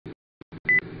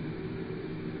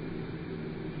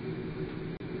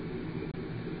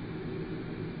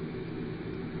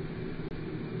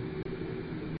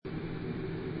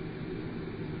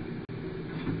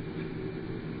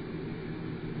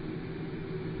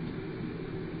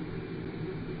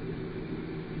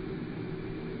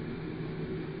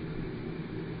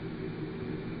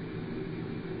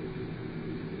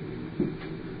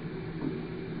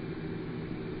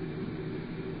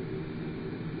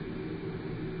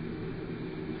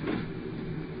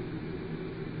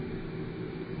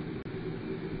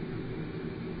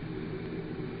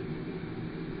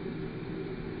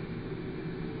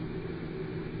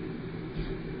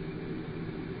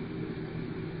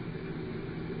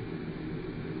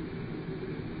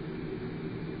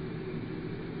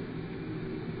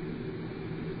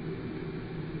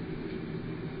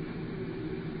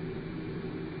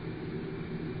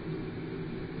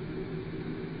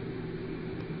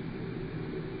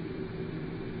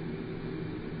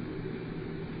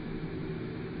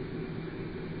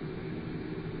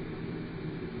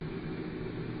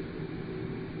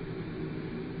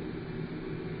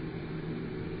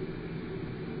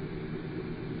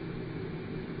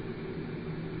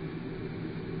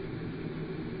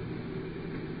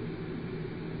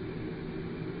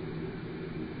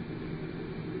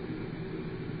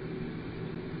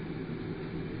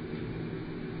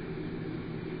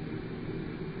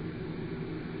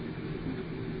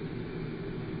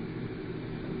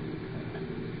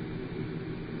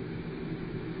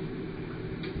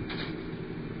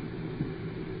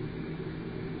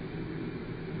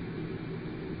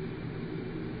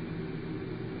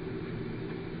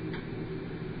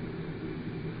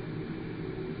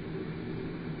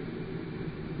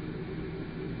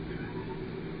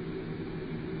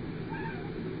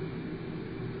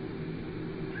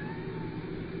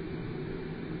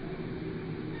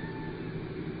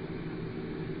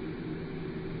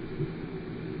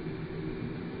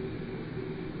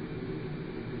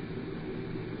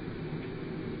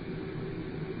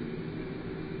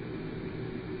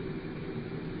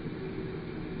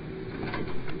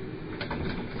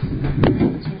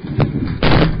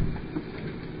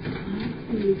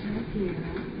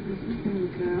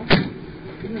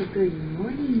Good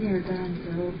morning there,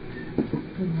 Gonzo.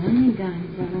 Good morning,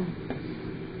 Gonzo.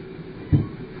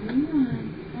 Come on.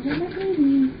 What am I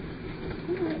baby?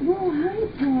 Come on. Whoa, hi,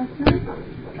 Possum.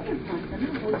 Come on, Possum.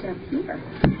 I'll hold you up here.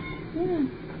 Yeah.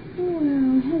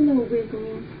 Well, hello,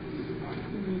 Wiggle.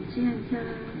 Magenta.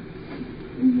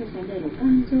 And here's our little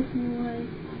Gonzo boy.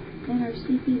 And our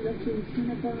sleepy-looking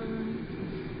Cinnabon.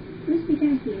 Who's we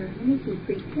got here? Let me see,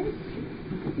 Princess.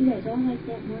 You guys all like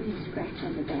that morning scratch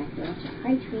on the back, don't you?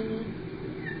 Hi, Tweenie.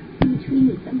 Hey,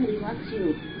 Tweenie, somebody wants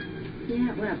you.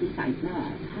 Yeah, well, besides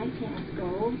us. Hi,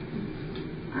 Casco.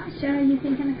 Asha, are you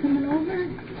thinking of coming over?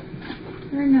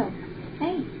 Or no?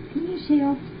 Hey, come here,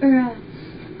 Shale. Or,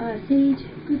 Sage.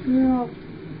 Good girl.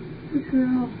 Good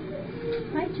girl.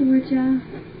 Hi, Georgia.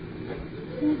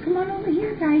 Yeah, come on over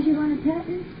here, guys. You want a pet?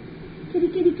 Kitty,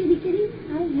 kitty, kitty, kitty.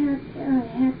 I have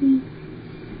Happy.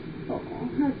 Oh,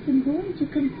 Hudson, boy, did you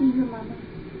come see your mama?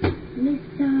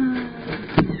 Mr.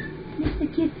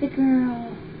 Kiss the girl.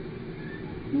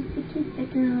 Mr. Kiss the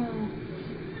girl.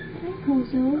 Hi,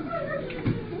 Kozo.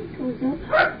 Hi, Kozo.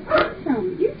 Awesome.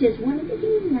 You're just one of the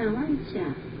game now, aren't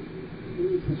ya?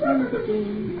 You're just one of the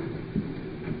game.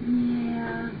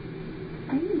 Yeah.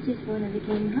 Are you just one of the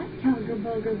game? Hi, Tugger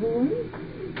Bugger boy.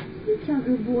 You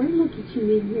Tugger boy, look at you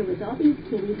in here with all these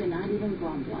kitties and not even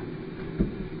grumbling.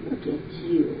 Look at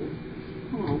you.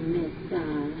 Oh, Miss,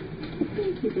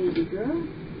 thank you, baby girl.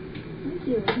 Thank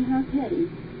you. And how petty.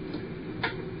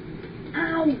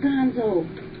 Ow, Gonzo.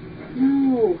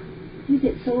 No. You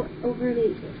get so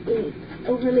overly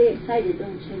excited,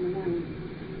 don't you, in the morning?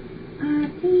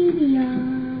 Baby,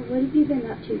 what have you been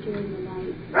up to during the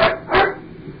night?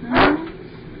 Huh?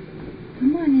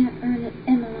 Come on, Aunt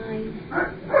Emmeline.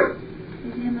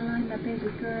 Is Emmeline my baby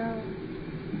girl?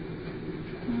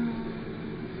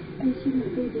 Is she my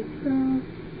baby girl?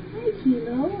 Hi,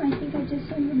 Kilo. I think I just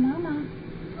saw your mama.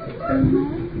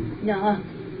 No.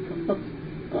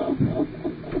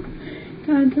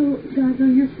 Gonzo,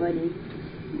 you're funny.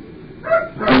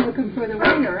 You're looking for the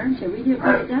wire, aren't you? We didn't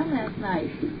put it down last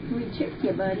night. We tricked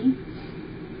you, buddy.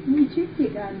 We tricked you,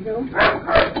 Gonzo.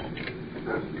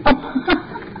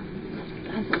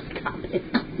 Gonzo, stop it.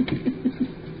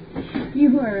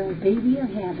 You are a baby of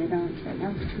habit, aren't you?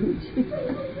 Now, Scooch.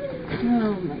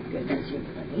 Oh, my goodness, you're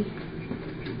funny.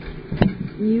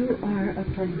 You are a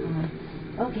funny one.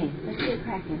 Okay, let's get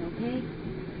cracking, okay?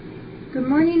 Good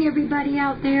morning, everybody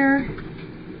out there.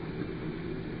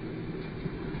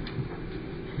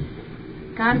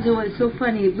 Gonzo is so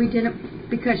funny. We didn't,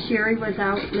 because Sherry was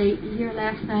out late here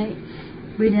last night,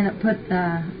 we didn't put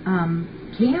the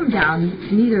cam down.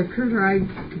 Neither Kurt or I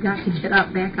got to get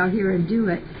up back out here and do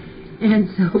it. And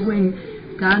so when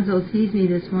Gonzo sees me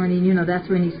this morning, you know, that's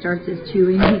when he starts his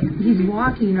chewing. He's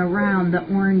walking around the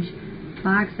orange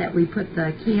box that we put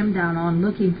the cam down on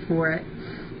looking for it.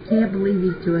 Can't believe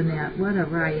he's doing that. What a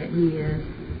riot he is.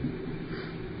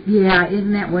 Yeah,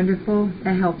 isn't that wonderful?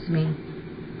 That helps me.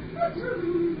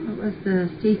 What was the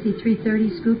Stacy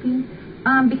 330 scooping?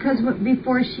 Because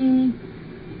before she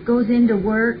goes into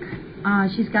work,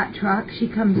 she's got trucks. She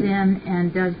comes in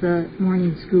and does the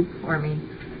morning scoop for me.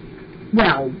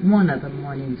 Well, one of the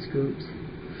morning scoops.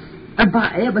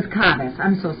 It was Cobus.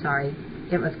 I'm so sorry.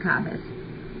 It was Cobus.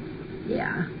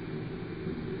 Yeah.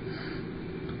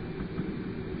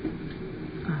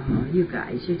 Oh, you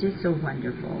guys, you're just so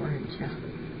wonderful, aren't you?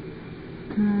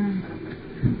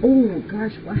 Oh,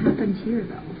 gosh, what happened here,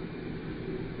 though?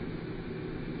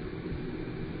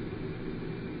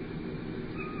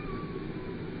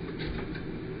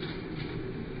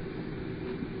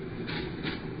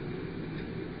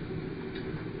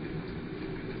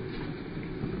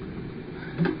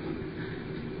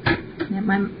 Yeah,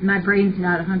 my brain's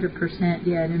not 100%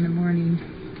 yet in the morning.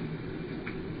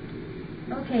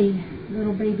 Okay,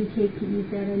 little baby kitties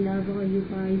that I love, all you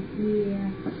guys.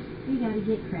 Yeah, we got to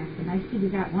get cracking. I see we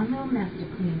got one little mess to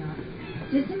clean up.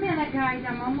 Just a minute, guys.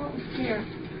 I'm almost there.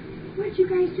 What'd you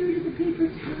guys do to the paper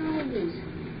towels?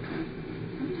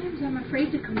 Sometimes I'm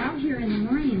afraid to come out here in the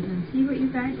mornings and see what you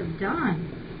guys have done.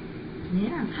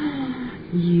 Yeah.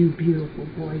 You beautiful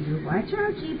boy. You watch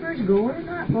out, Jeepers. Go or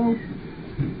not go.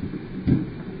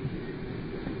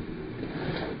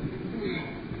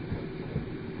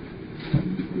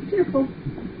 Careful.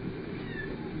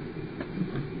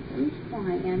 He's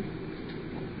flying.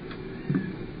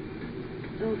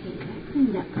 Okay, that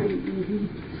cleaned up pretty easy.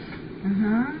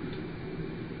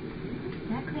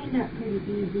 That cleaned up pretty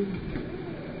easy.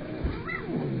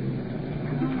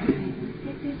 Alright, let's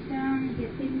get this down and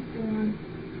get things going.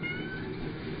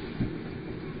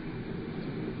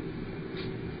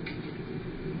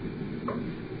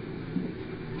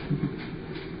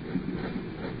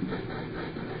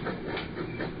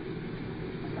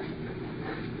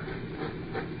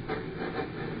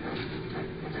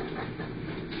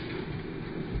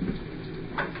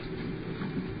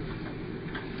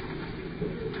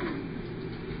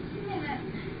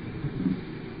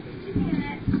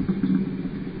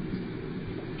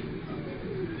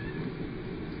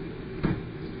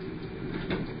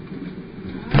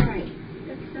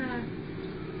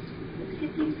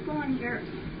 keeps going here.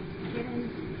 Get in.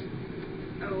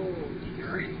 Oh,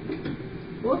 dear.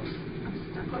 Whoops. I'm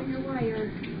stuck on your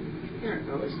wire. There it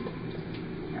goes.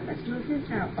 Now let's move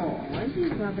this out. Oh,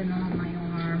 he's rubbing on my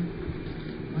arm.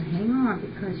 Well, hang on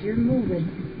because you're moving.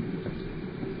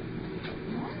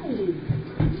 Hi. How's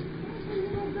the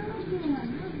little girl doing?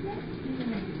 How's that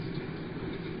doing?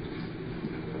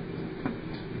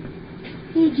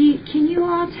 Hey, can you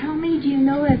all tell me, do you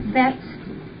know if Beth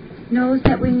knows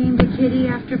that we named the kitty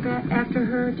after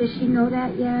her? Does she know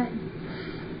that yet?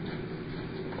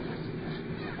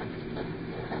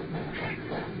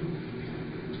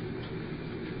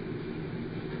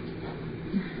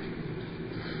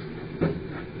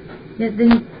 Yeah,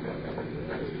 then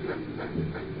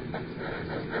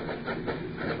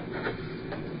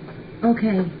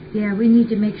okay, yeah, we need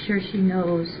to make sure she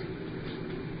knows.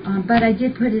 But I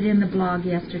did put it in the blog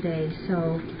yesterday,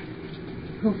 so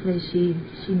hopefully she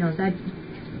knows. I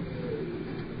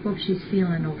hope she's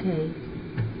feeling okay.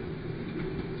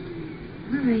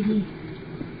 Alrighty.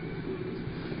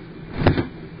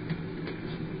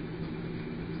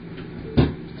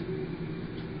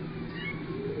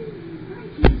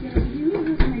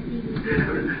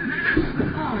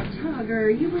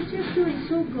 You were just doing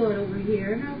so good over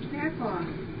here. Now back off.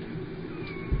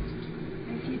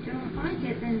 If you don't like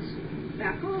it, then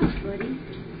back off, buddy.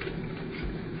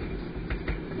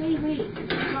 Hey, wait. This is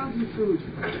doggy food.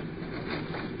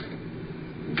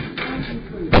 This is doggy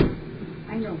food.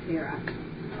 I know, Farrah.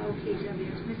 Okay,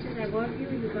 W. As much as I love you,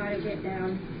 you gotta get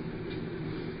down.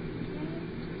 Okay?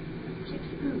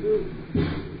 Chicken.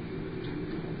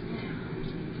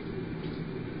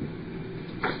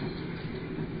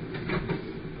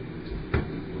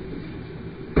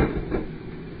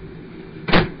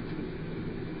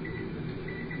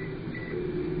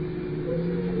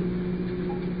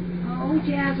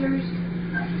 Jazzers.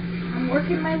 I'm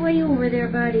working my way over there,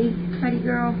 buddy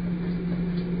girl. I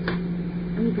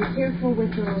need to be careful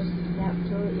with those.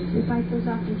 So if you bite those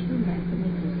off and chew them, that could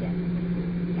make you sick.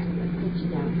 Yeah, let's put you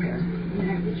down here. You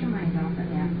have to get your mind off of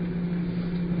that.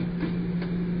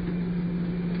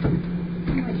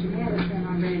 You want your medicine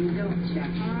already, don't you?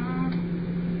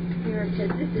 Here it says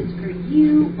this is for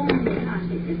you only, not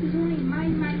this. This is only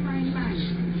mine.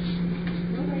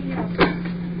 Nobody else's.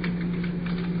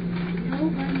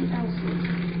 Nobody else's.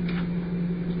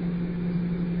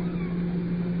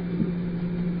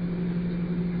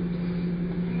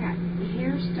 I got the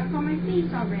hair stuck on my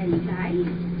face already, guys.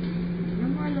 No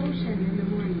more lotion in the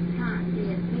morning, huh?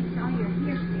 It makes all your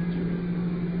hair stick to it.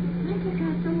 Hi,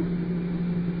 Picasso.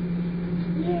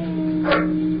 Yay,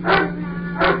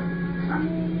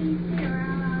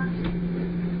 Sarah.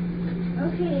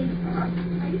 Okay.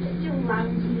 Are you still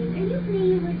lounging? Are you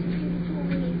playing with your beautiful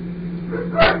toy?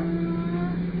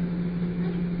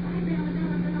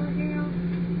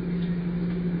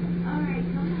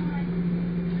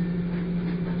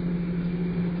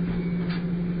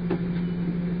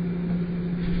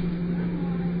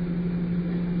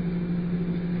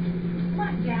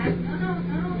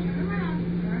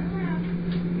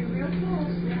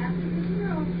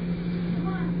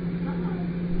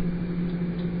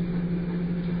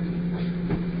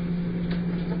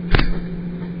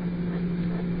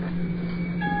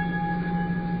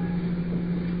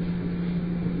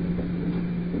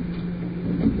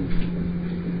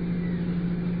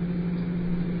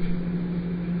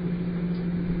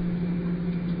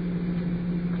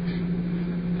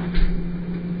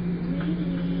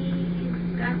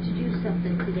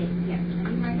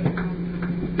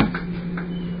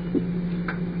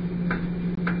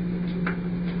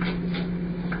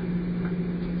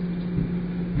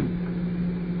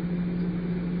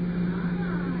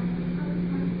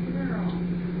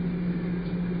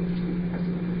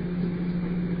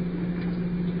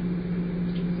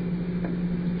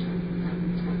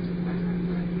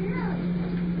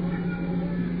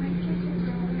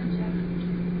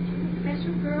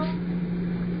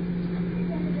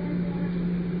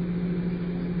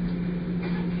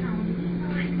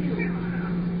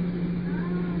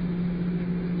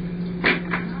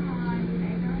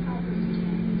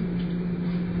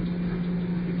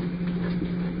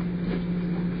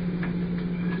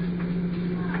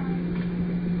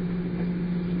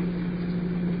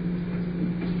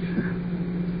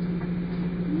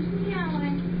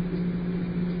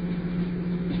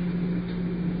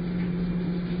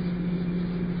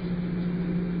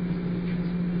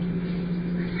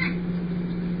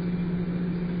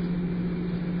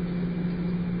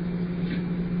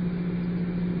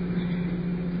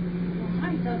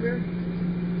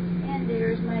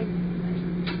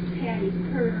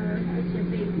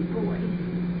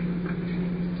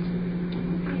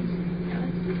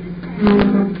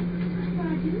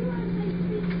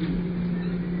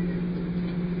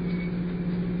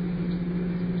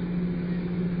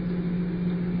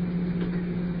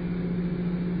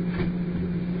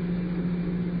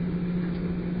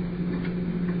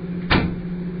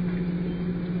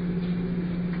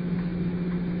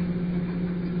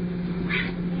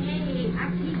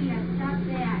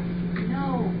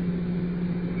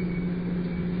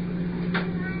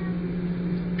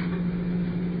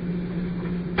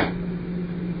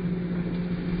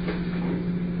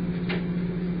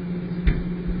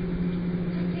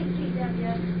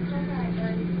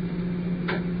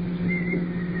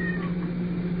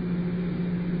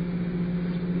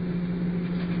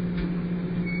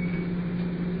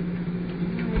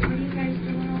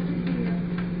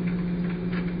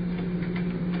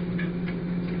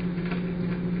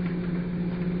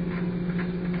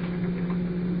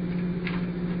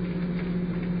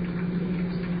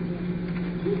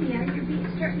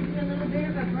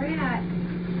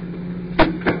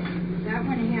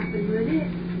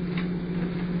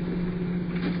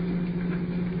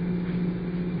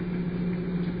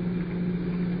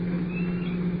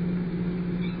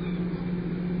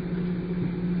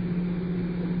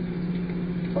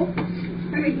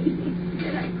 sorry.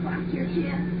 Did I clock your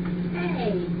chin?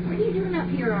 Hey, what are you doing up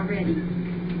here already?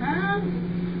 Huh?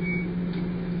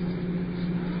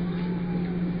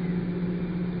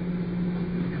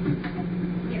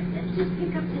 Here, let's just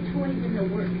pick up the toys in the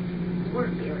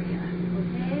work area,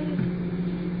 okay?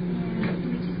 And can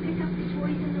we just pick up the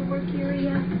toys in the work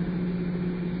area?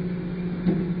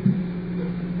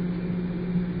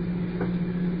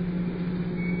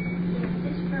 Yeah,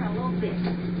 just for a little bit.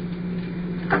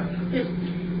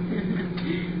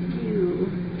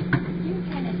 You're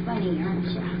kind of funny, aren't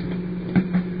you?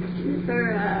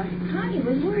 Connie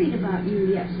was worried about you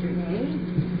yesterday.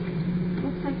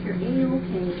 Looks like you're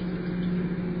A-okay.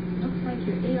 Looks like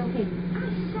you're A-okay.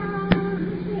 Asha!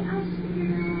 Hey, Asha,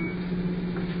 girl.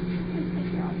 Hey,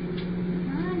 girl.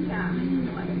 Yeah, I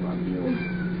know I love you.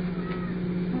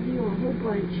 Love you a whole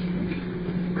bunch.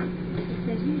 She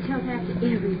says you tell that to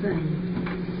everybody.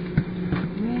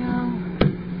 Well,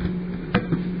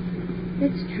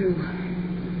 it's true.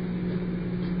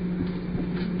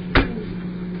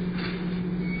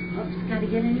 Oops, gotta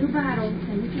get a new bottle.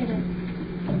 Let me get it.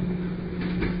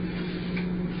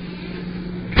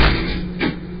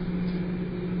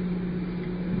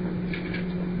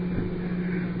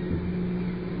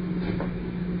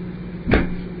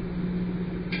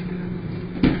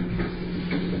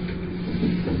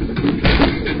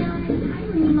 Hi,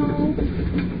 Remo.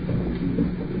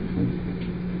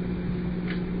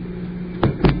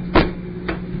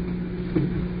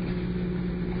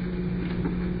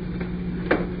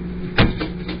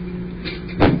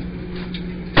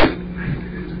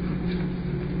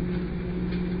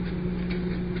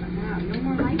 No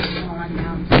more lights on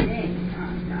down today,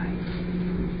 guys.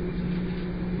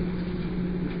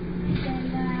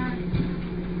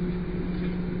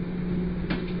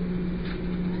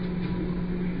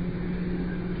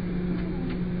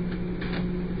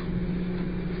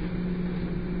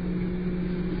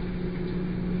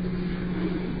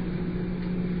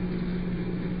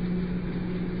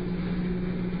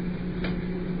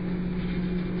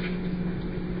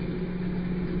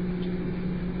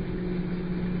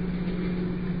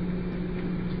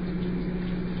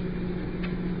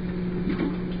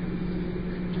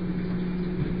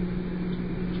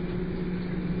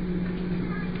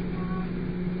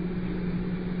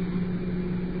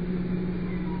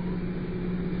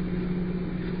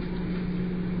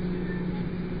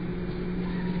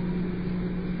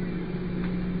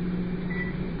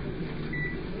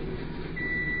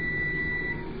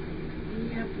 And,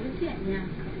 yep, we're getting ya.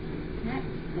 That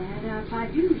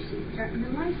Badu, she's starting to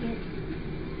like it.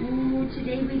 Oh,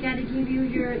 today we got to give you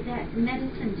that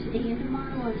medicine today and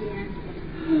tomorrow again.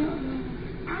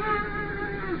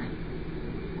 Ah!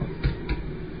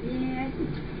 Yes.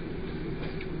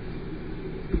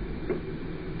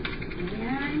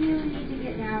 Yeah, you need to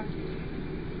get down.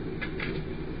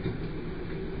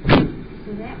 So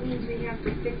that means we have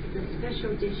to fix the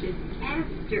special dishes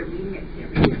after we mix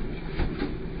everything in,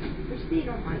 which they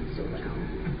don't like so well.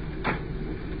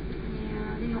 Yeah,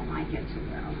 they don't like it so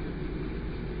well.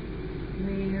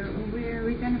 Where are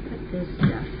we going to put this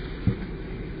stuff?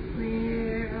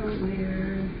 Where?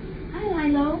 Hi,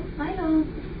 Lilo. Lilo.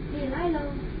 Hey, Lilo.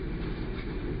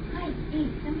 Hi. Hey,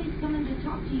 somebody's coming to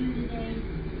talk to you today.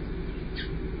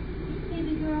 Hey,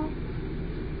 baby girl.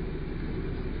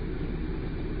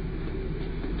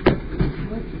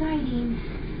 How exciting.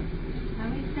 How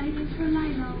exciting for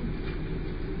Lilo.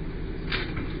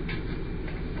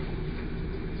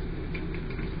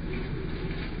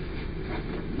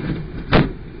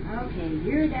 Okay,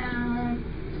 you're down.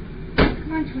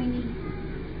 Come on, Twinkie.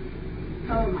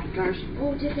 Oh my gosh.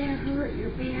 Oh, did that hurt your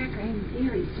back? I'm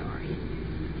very sorry.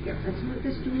 Here, let's move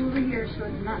the stool over here so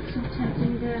it's not so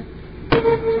tempting to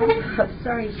jump up.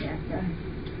 Sorry, Shaka.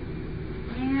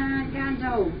 Yeah,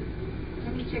 Gonzo.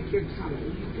 Let me check your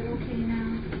tummy. Is it okay now?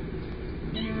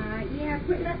 Yeah,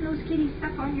 quit letting those kitties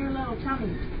suck on your little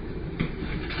tummy.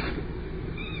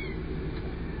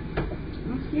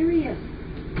 I'm serious.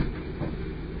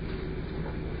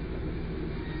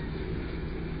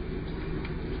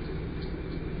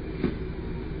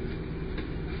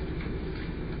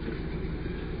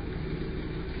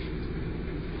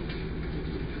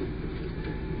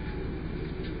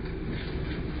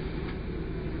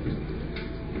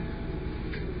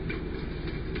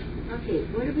 Okay,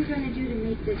 what are we going to do to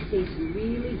make this taste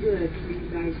really good for you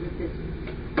guys with this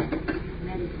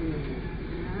medicine in it?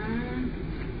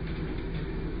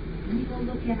 Let me go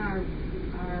look at our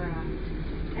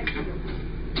extra.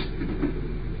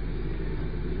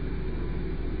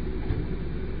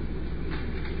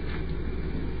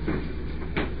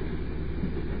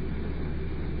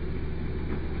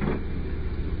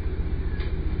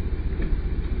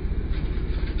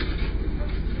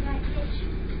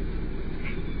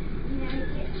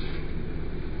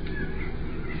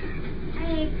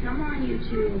 Come on, you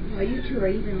two. Well, you two are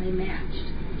evenly matched.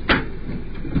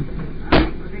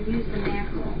 Alright, we're going to use the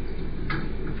mackerel.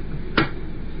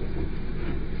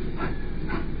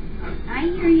 I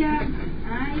hear ya.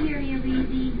 I hear ya,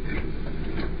 Weezy.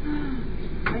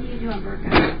 What are you doing, Burka?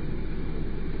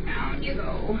 Down you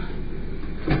go.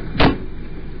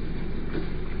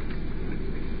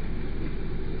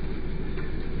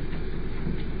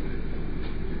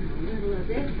 A little of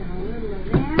this and a little of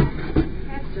that.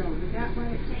 Pesto, we got what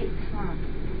it takes. Come on.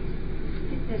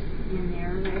 Get this in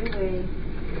there right away.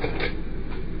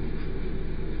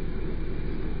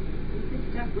 This is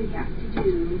stuff we have to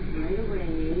do right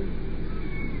away.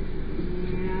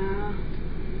 Yeah.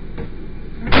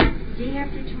 Day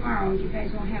after tomorrow, you guys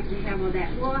won't have to have all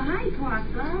that. Well, hi,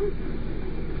 Possum.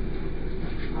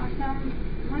 Possum,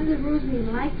 one of the rules we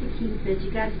like to keep is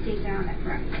you got to stay down at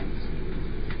breakfast.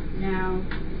 Now,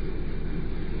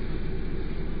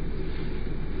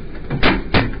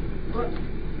 well,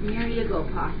 there you go,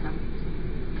 Possum.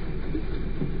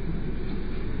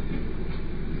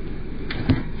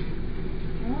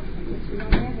 Well, I guess we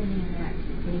don't have any in that.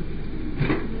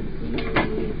 Let's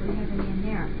see if we have any in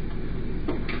there.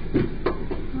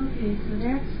 Okay, so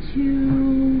that's 2,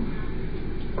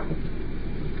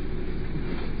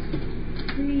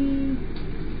 3,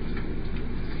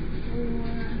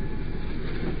 4,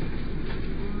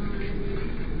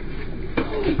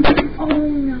 5. Oh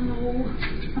no!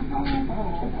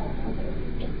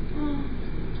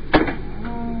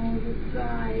 Oh, you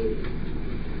guys.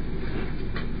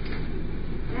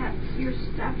 That's your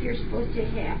stuff you're supposed to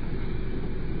have.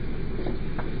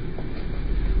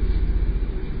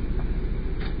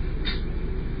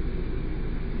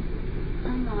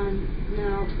 Come on. No,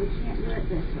 we can't do it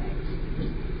this way.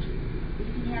 You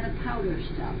can add a powder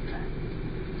stuff, but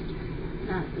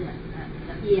not that.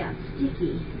 Yeah,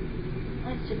 sticky.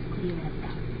 Let's just clean it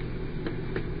up.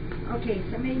 Okay,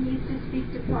 somebody needs to speak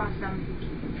to Possum.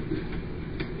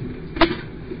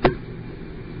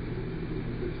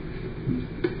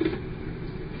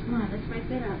 Come on, let's wipe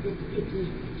that out. It's sticky.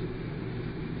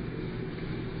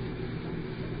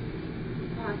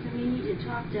 Possum, you need to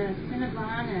talk to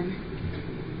Cinnabon and...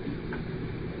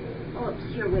 Oops,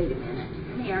 here, wait a minute.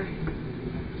 Come here.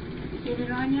 Get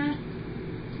it on ya?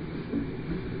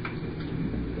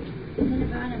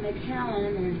 Cinnabon and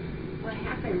McAllen, and what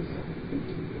happens?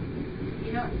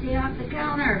 You don't stay off the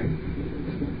counter.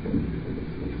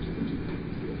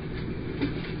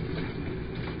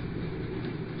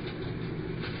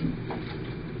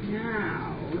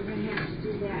 Now, we're going to have to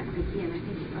do that again. I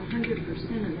think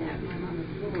 100% of that went on the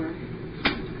floor.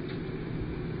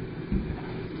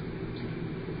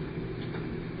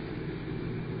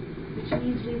 Which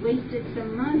means we wasted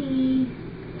some money.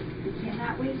 We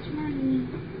cannot waste money.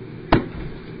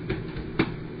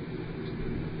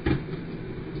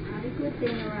 Not a good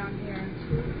thing around here.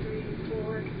 2, 3,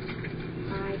 4,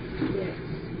 5, 6.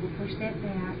 We'll push that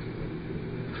back.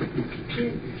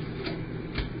 6,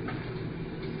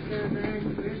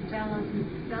 7. Where's Bella's?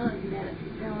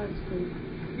 Bella's food.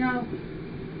 No.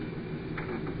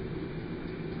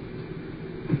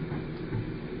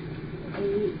 8.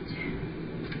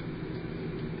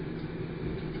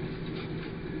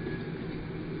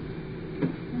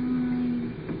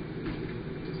 9,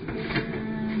 10,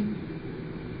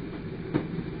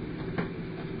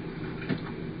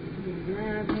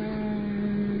 11.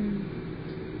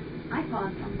 I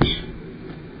bought them.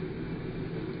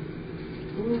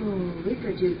 Ooh, we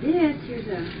could do this. Here's a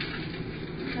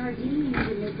sardine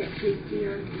to make it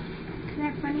tastier. Isn't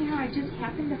that funny how I just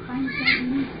happened to find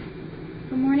sardines?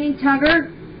 Good morning, Tugger.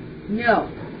 No.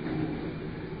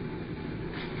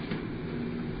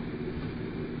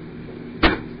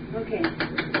 Okay.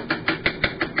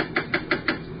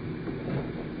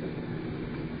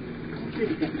 This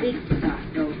is the big stuff,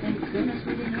 though. Thank goodness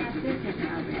we didn't have this in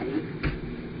already.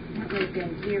 That would have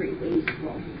been very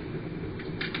wasteful.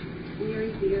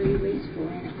 Very, very wasteful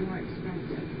and more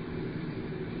expensive.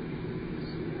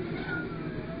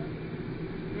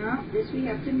 No, this we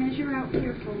have to measure out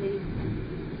carefully.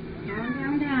 Down,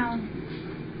 down, down.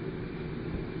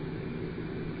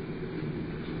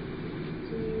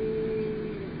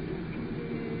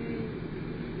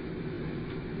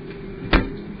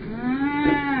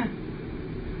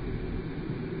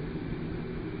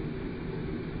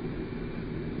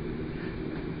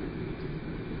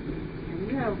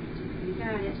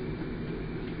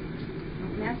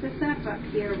 Up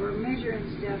here, we're measuring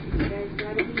stuff. You guys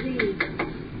gotta believe.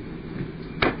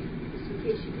 Just in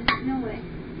case you didn't know it.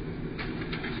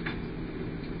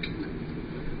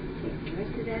 Okay, the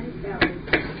rest of that is valid.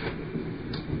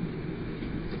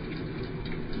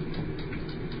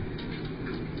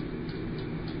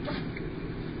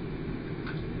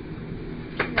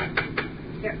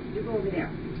 There, you go over there.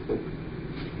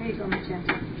 There you go,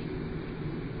 Magenta.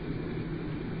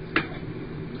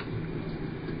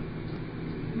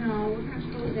 No, we're not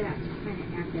supposed to kind of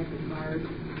act as a guard.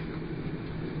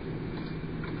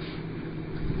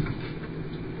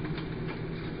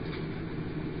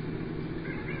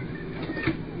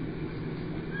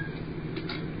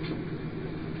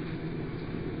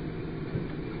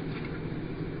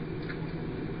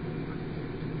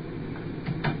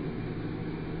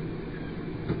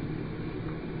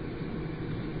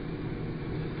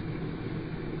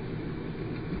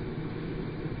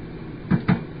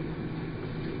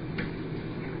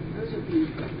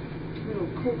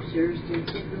 Little coaxers to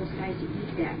get those guys to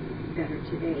eat that better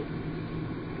today.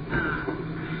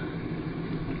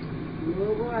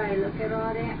 Oh boy, look at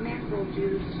all that mackerel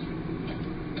juice.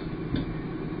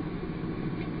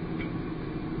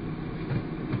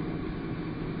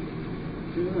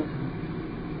 Ugh.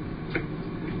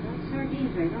 Those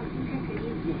sardines, I don't think I could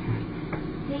eat that.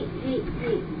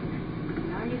 Hey.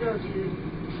 Down you go, dude.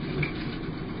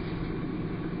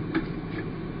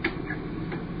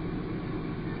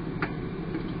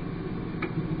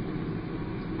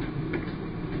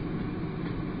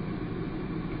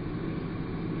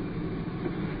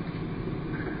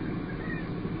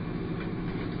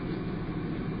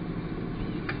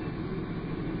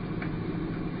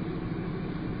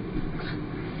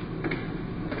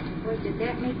 Did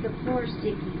that make the floor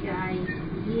sticky, guys?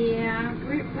 Yeah.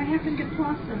 What happened to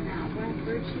Possum now?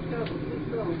 Where'd she go?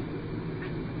 Where'd go?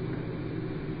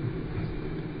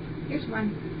 Here's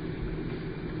one.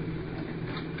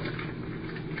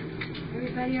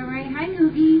 Everybody all right? Hi,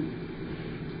 Noogie.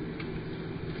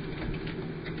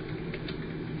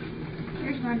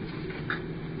 Here's one.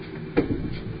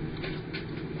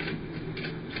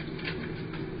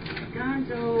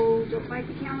 Gonzo, don't bite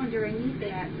the calendar. I need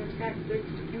that. That's got good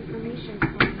information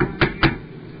going on there.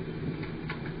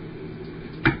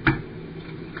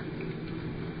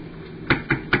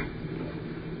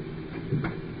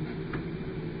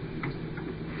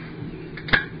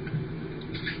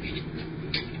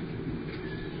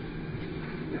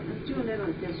 Let's do a little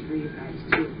of this for you guys,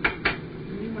 too.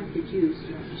 And you want the juice,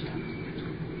 don't you?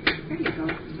 There you go.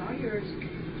 It's all yours.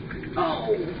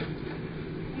 Oh!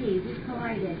 Hey, we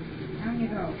collided. Down you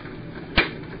go.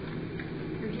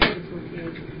 Your head is okay.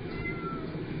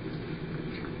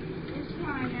 Just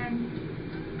fine.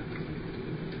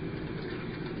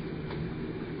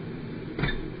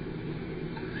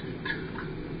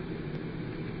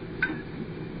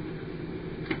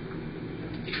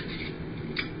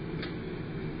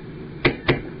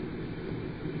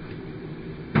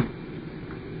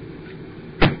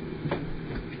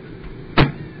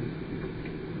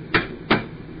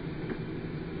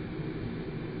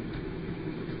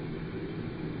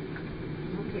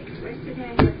 Where's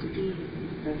today have to be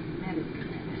the medicine?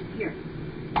 Here.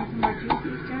 Want some more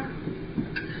juicy stuff?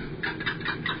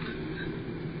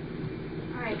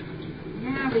 Alright.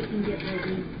 Now we can get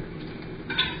ready.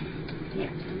 Yeah,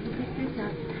 let me pick this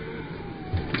up.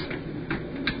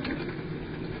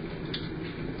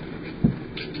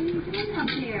 What are you doing up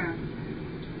there?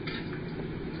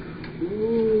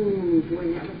 Ooh, boy,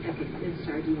 that looks like a good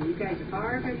sardine. You guys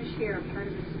are going to share a part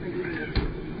of this sardine with me.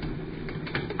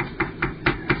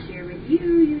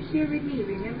 You share with me,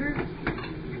 remember?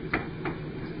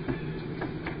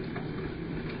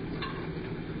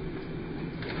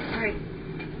 Alright.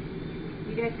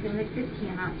 You guys can lick this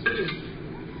can out too.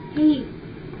 Hey,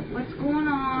 what's going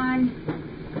on?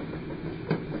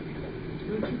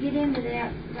 Don't you get into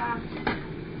that stuff.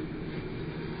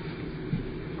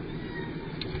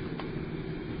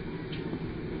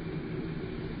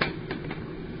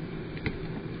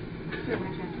 Here,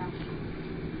 Magenta.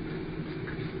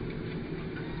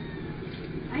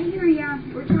 I hear ya.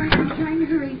 I'm trying to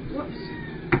hurry. Whoops.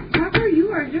 Tucker,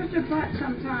 you are just a butt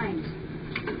sometimes.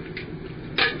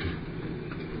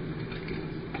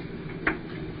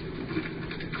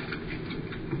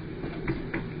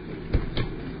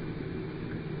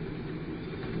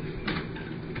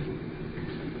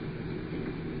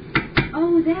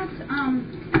 Oh,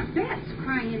 that's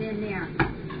crying in there.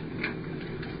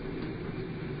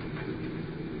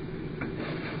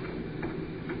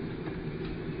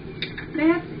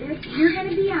 That's it. You're going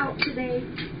to be out today.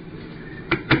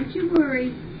 Don't you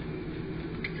worry.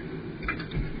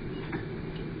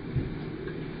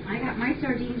 I got my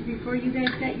sardines before you guys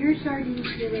got your sardines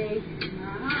today.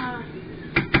 Ah.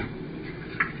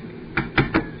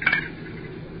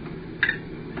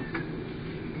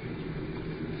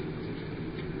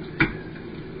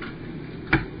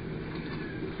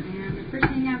 And the first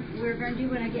thing we're going to do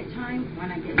when I get time,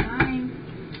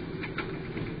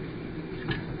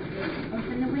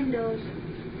 open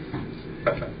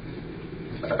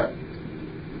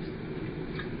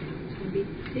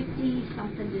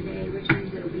something today, which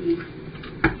means it'll be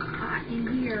hot in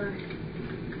here.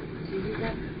 So you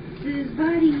got Sue's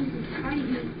buddies. It's Buddy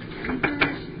Heat. Hey,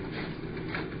 Bert.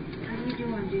 How you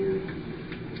doing, dude?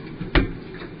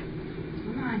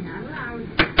 Come on, not allowed.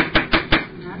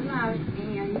 Not allowed.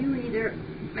 And you either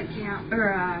account or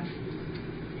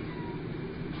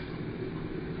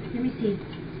let me see.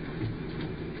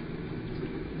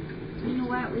 You know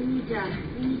what? We need to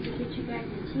get you back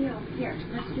to tail. Here,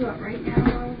 let's do it right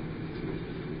now.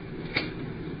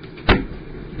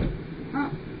 Oh.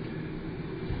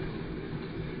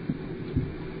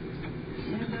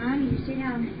 Sit down. You sit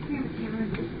down. Here,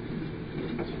 Cameron.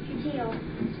 Check your tail.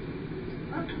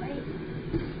 Oh, wait.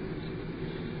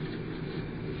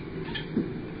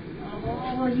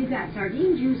 Oh, you got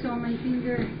sardine juice on my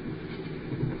finger.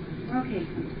 Okay.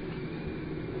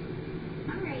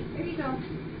 All right, there you go.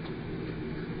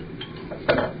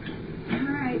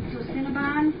 Alright, so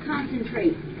Cinnabon,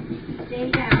 concentrate.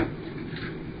 Stay down.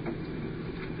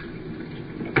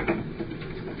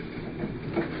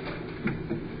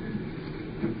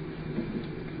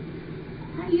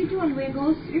 How you doing,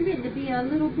 Wiggles? You're getting to be a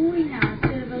little boy now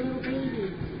instead of a little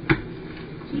baby.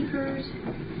 Keepers.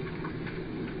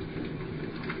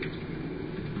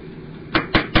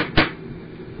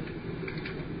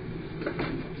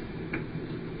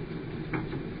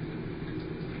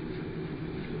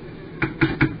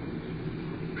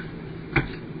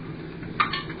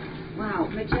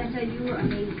 Magenta, you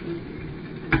amazing.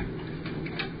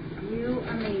 You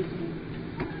amazing.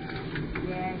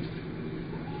 Yes.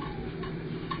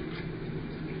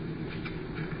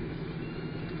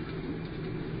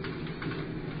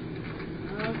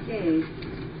 Okay.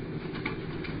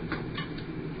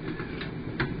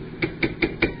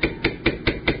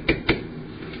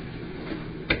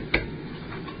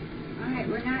 Alright,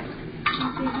 we're not,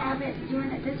 since we have it,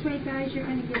 doing it this way, guys, you're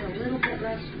going to get a little bit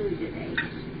less food today.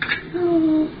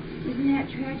 Oh, isn't that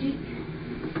tragic?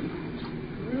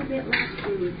 A little bit less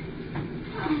food.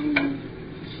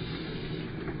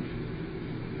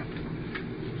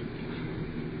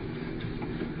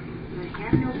 But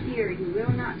have no fear, you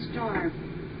will not starve.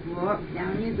 Whoop,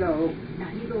 down you go.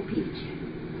 Down you go, Peach.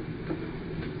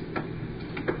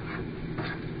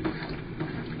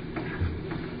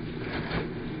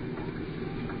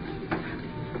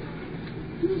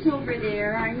 Who's over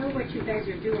there? I know what you guys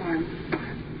are doing.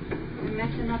 You're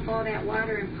messing up all that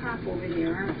water and pop over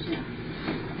there, aren't you?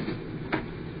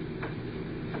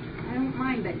 I don't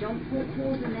mind, but don't poke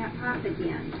holes in that pop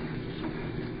again.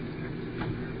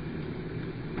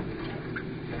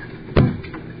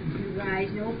 You guys,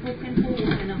 no poking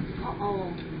holes in them.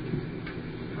 Uh-oh.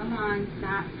 Come on,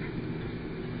 stop.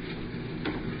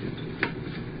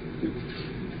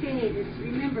 Okay,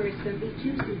 remember, it's going to be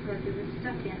juicy because of the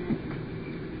stuff in it.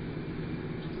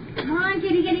 Come on,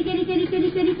 kitty, kitty, kitty, kitty,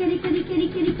 kitty, kitty, kitty, kitty, kitty,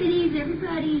 kitty, kitties,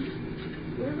 everybody.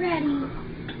 We're ready.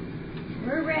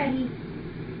 We're ready.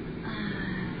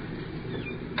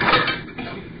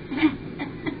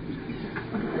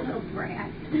 Little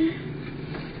brat.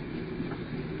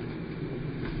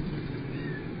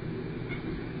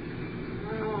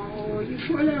 Oh, you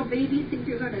poor little baby think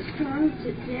you're going to starve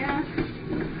to death?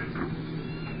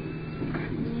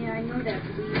 Yeah, I know that's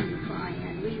Weasley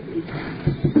crying. Weasley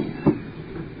crying.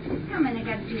 Coming, I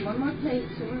got to do one more plate,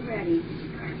 so we're ready.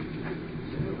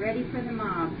 We're ready for the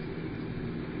mob.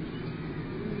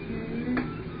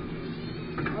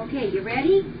 Okay, you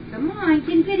ready? Come on,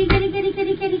 kitty, kitty, kitty, kitty,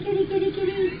 kitty, kitty, kitty, kitty,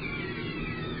 kitty.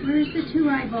 Where's the two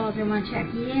eyeballs I want to check?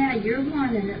 Yeah, you're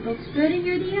one, and it looks good, and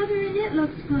you're the other, and it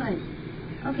looks good.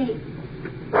 Okay.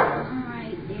 All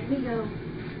right, there we go.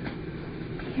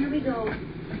 Here we go.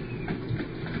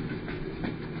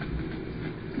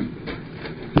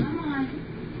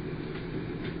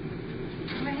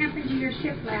 To your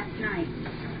shift last night.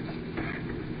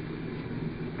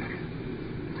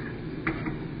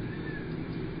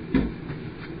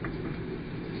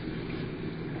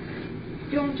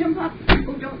 Don't jump up.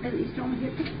 Oh, don't, at least don't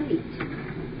hit the plate.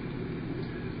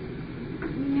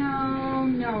 No,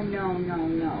 no, no, no,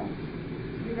 no.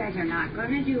 You guys are not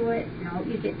going to do it. No,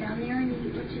 you get down there and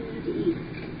eat what you need to eat.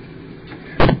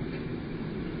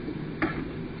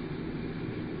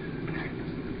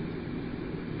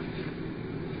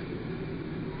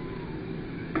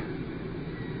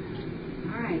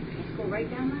 Right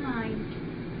down the line.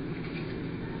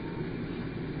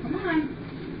 Come on.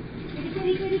 Kitty,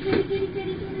 kitty, kitty, kitty, kitty,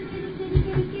 kitty, kitty, kitty, kitty,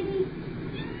 kitty, kitty.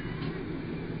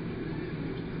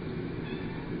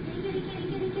 Kitty, kitty, kitty,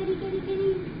 kitty, kitty, kitty,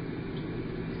 kitty.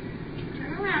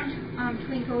 Turn around.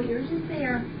 Twinkle, yours is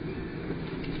there.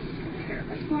 Here,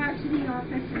 let's go out to the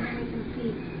office and then we can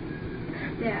see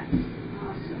that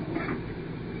also.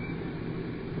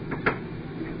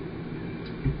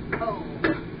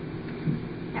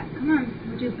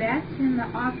 We'll do Beth in the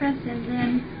office, and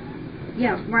then,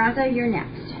 yeah, Raza, you're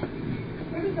next.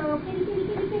 There we go. Kitty, kitty,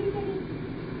 kitty, kitty, kitty.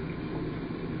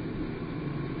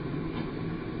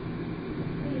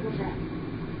 There you go, Beth.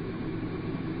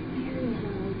 There you go.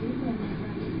 Do that,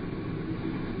 buddy.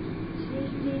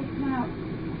 Stay, come out.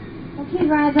 Okay,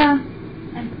 Raza.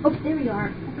 And, oh, there you are.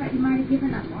 I thought you might have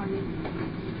given up on me.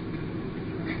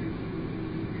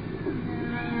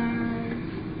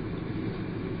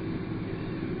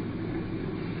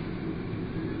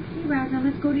 Hey, Raza,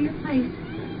 let's go to your place.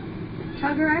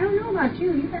 Tugger, I don't know about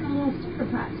you. You've been a little sticker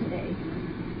pot today.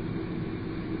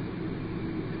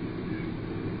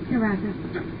 Here, Raza.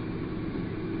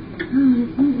 Oh,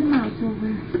 let's move the mouse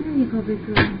over. There you go, big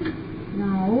girl.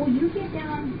 No, you get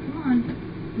down. Come on.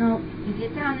 No, you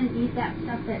get down and eat that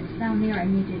stuff that's down there I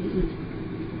need you to eat.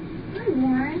 Hi,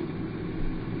 Warren.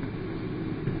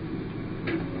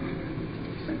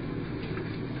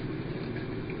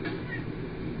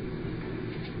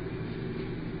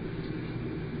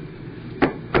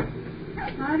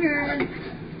 Butter.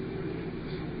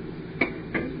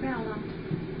 Where's Bella?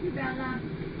 Hey, Bella.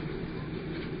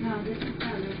 No, this is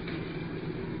Bella.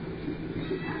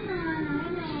 Come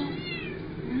on, I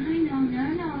know.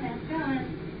 No, that's Bella.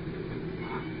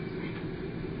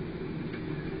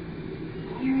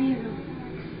 Here you go.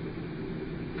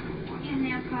 And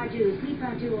that's Badu. Leave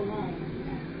Badu alone.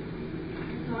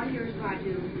 It's all yours,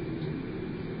 Badu.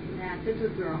 That's a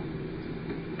good girl.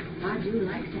 Badu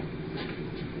likes it.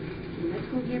 Okay, let's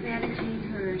go give Anna Jane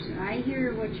hers. I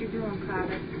hear what you're doing,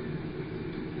 Cobbett.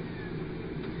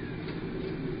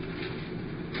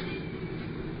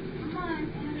 Come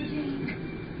on, Anna Jane.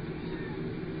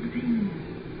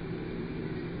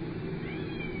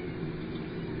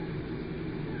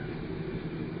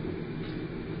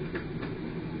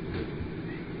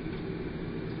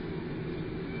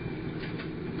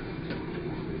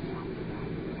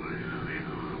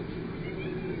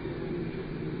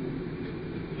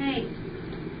 Hey,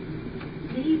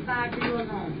 leave Badu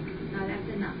alone. No, that's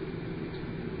enough.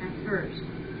 That's hers.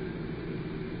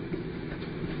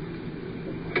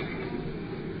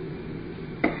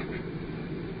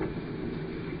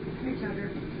 Here, Tugger.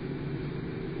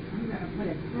 I'm going to put a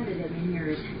sedative in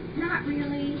yours. Not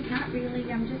really.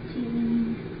 I'm just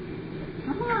teasing.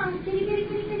 Come on, kitty, kitty,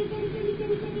 kitty, kitty, kitty, kitty,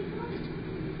 kitty, kitty.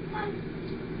 Come on.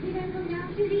 You going to go down,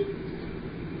 kitty?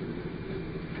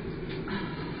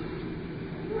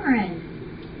 Warren,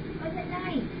 was it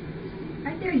nice?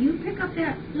 Right there, you pick up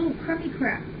that little crummy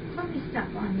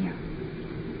stuff on there.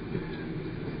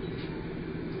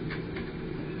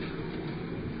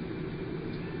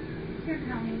 Here,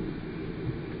 Connie.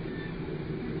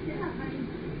 Sit up, honey.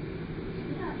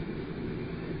 Sit up.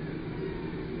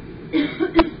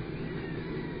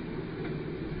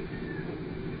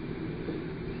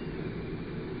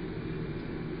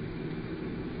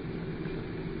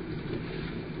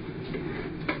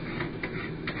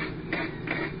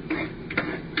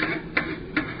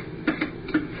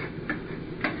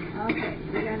 Okay,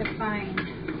 we gotta find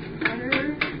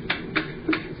butter.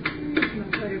 Where's my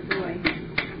butter boy?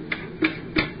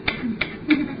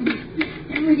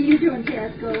 And what are you doing,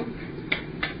 Casco?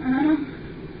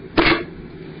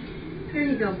 There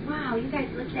you go. Wow, you guys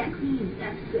look that clean.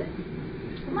 That's good.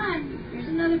 Come on, there's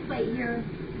another plate here.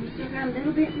 We still got a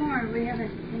little bit more. We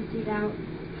haven't emptied out.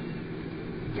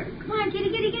 Here, come on, kitty,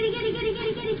 kitty, kitty, kitty, kitty,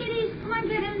 kitty, kitty, kitties. Come on,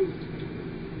 kittens.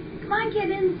 Come on,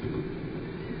 kittens.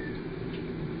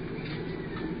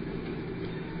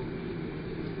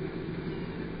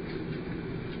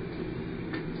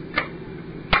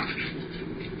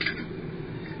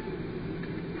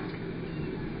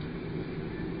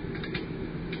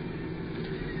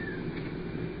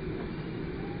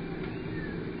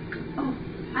 Oh,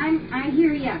 I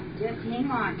hear ya. Just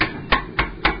hang on.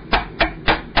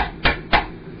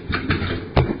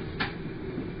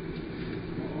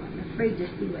 Oh, I'm afraid to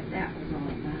see what that was all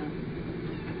about.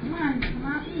 Come on,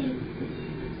 eat.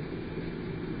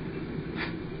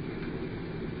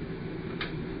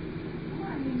 Come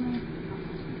on, Remo.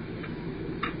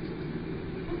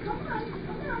 Oh, come on.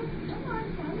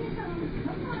 Tell me something.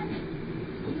 Come on.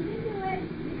 You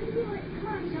can do it. Come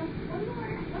on, Joe. One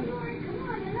more. Come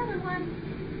on, another one.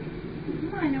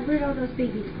 Come on, now where'd all those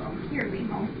babies go? Here,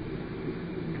 Remo.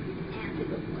 That's a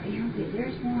good boy. Okay,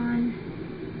 there's 1,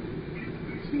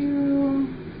 2,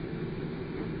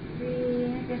 3.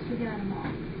 I guess we got them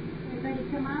all. Everybody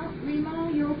come out. Remo,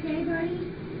 you okay, buddy?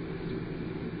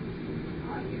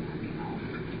 Oh, you're not Remo.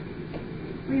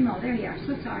 Remo, there you are.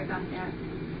 So sorry about that.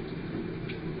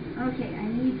 Okay, I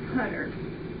need Putter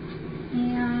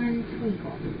and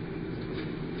Twinkle.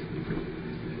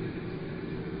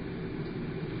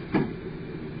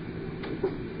 Yeah,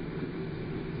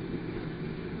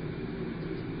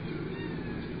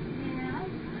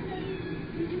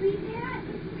 did you eat that?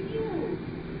 Good for you.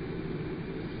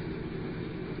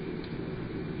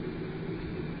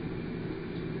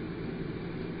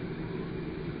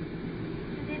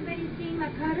 Has anybody seen my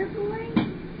Putter boy?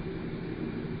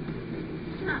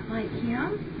 It's not like him.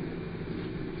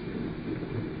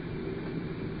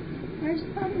 Where's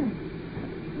Putter?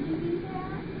 Did you eat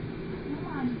that? Come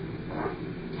on.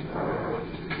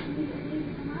 You need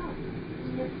to come out.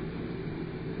 Here,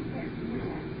 where's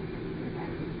that? Where's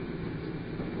that?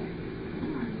 Here,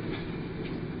 come on.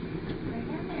 Right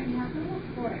down there. You have to look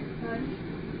for it, bud.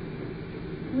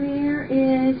 Where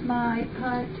is my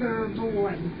Putter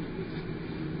boy?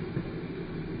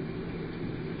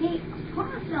 Hey,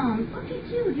 Possum, look at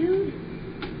you, dude.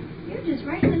 You're just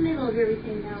right in the middle of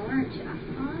everything now, aren't you?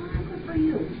 Ah, good for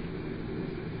you.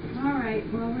 All right,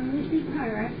 well, when we see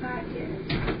Putter, I've got his.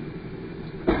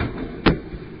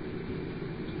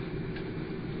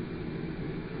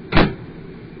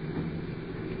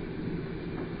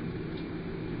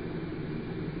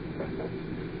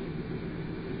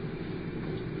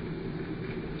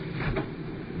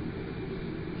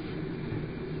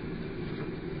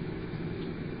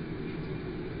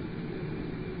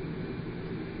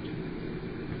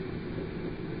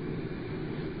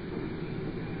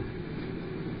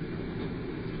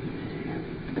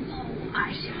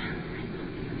 Asha.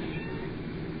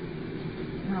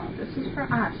 No, this is for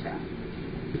Asha.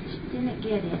 She didn't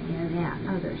get any of that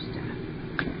other stuff.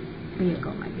 Here you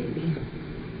go, my baby.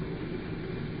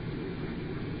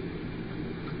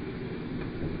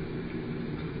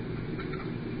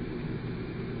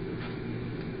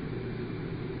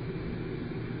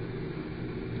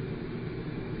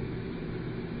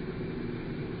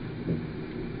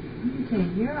 Okay,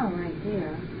 you're all right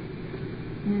there.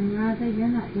 And Raza, you're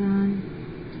not done.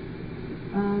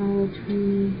 Oh,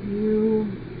 Tweety, you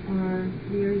are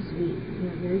very sweet.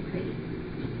 You're very pretty.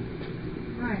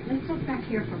 Alright, let's look back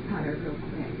here for Putter real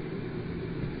quick.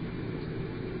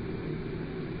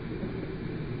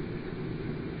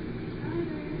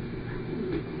 Putter,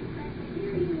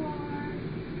 here you are.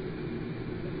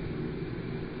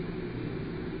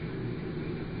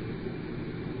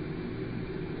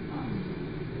 Oh,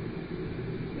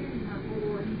 there's my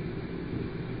boy.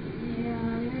 Yeah,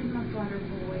 there's my Putter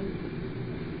boy.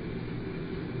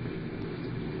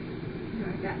 Here, I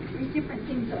got 3 different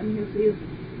things on here for you.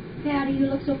 Patty, you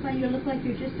look so funny. You look like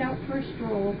you're just out for a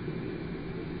stroll.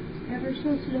 Ever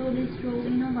so slowly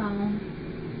strolling around.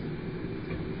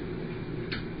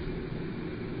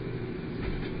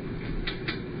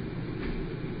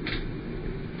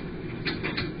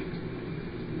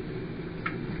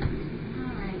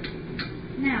 Alright.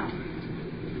 Now,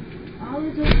 all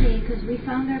is okay because we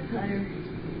found our Putter.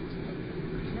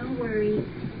 No worries.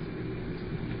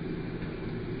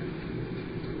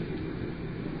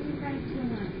 What are you guys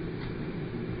doing?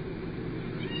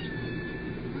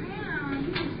 Wow,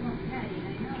 you just won't pet it,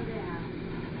 I know that.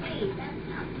 Hey, that's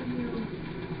not for you.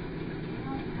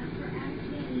 No, that's for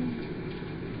Ashley.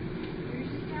 Yours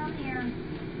is down there.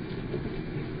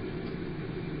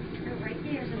 So right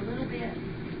there's a little bit.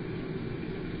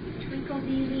 Twinkle's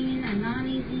eating,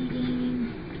 Anani's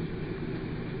eating.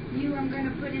 You, I'm going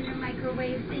to put in the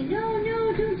microwave. Say, no,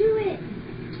 no, don't do it.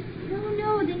 No,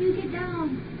 no, then you get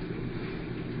down.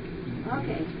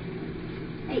 Okay.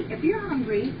 Hey, if you're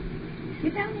hungry,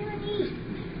 get down there and eat.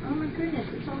 Oh my goodness,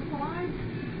 it's all gone.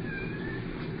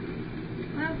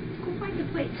 Well, go find a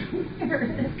plate somewhere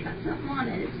that's got something on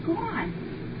it. It's gone.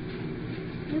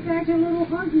 You guys are little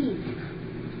huggies.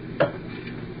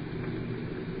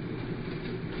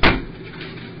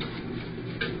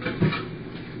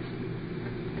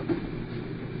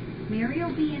 Mary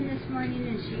will be in this morning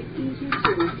and she feeds you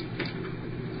food.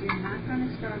 You're not going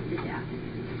to starve to death.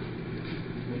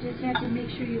 You just have to make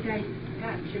sure you guys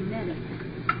got your medicine.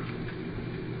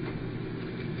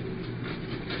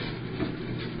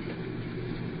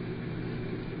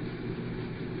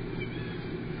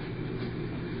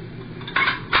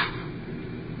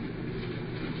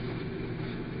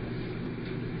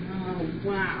 Oh,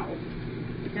 wow.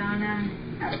 Donna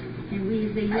and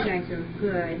Weasley, you guys are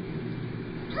good.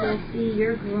 Jessie,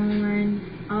 you're growing.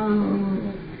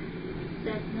 Oh,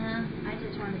 Cessna, I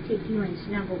just want to take you and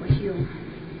snuggle with you.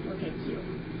 Look at you.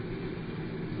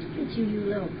 Look at you, you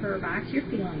little purr box. You're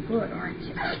feeling good, aren't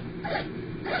you?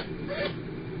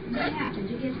 What happened?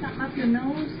 Did you get something up your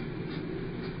nose?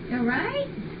 You all right?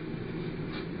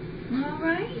 You all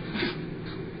right?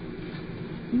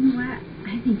 You know what?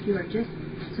 I think you are just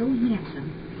so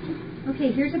handsome.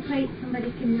 Okay, here's a plate.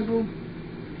 Somebody can nibble.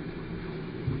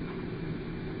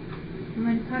 And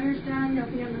when Putter's done,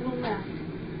 there'll be a little left.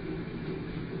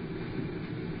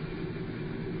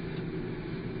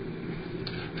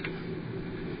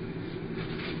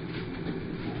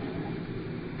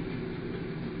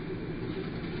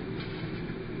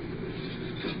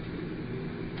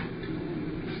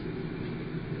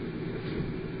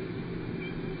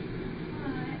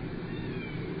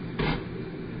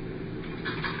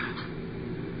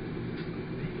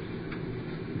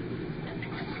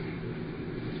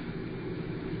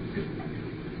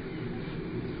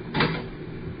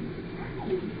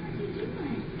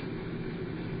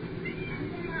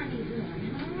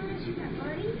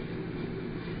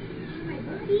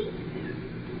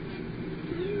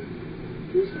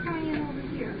 Who's crying over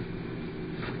here?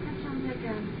 That sounds like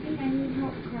a, hey, I need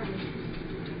help crying.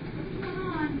 What's going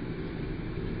on?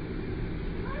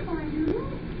 Hi, Bonju.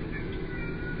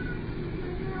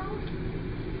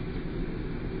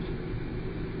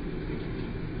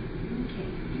 Okay,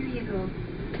 here you go.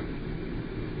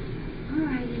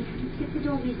 Alrighty, let's get the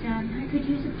dobies done. I could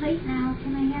use a plate now.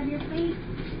 Can I have your plate?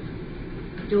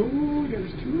 Oh, there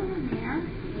was 2 of them there.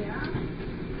 Yeah.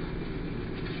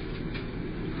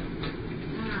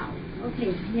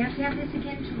 Okay, you have to have this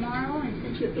again tomorrow, and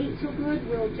since you ate so good,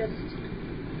 we'll just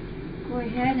go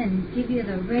ahead and give you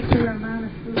the regular amount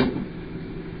of food. I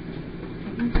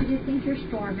want you to think you're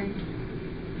starving.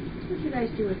 What should I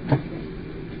do with my food?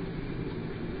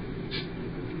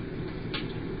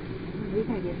 We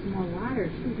gotta get some more water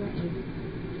too, don't we?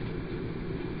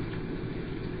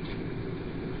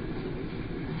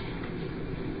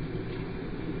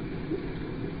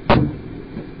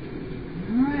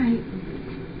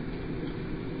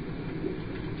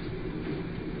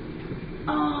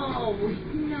 Oh,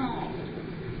 no.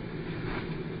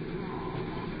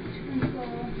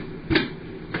 Twinkle.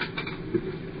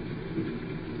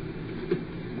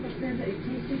 It says it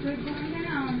tasted good going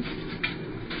down.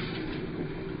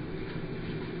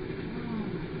 Oh,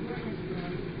 my goodness,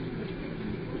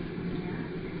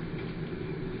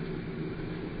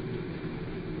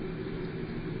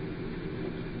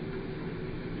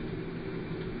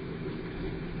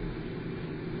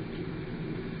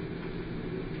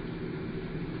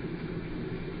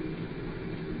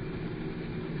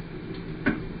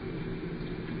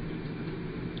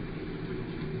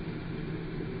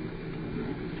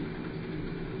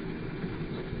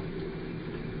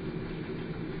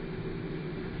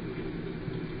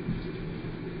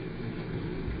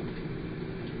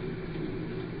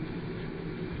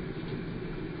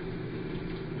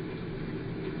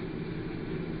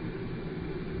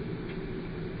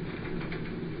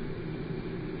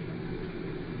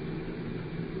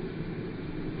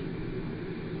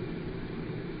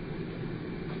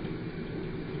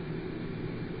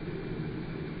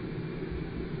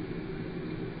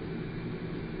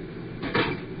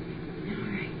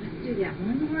 do that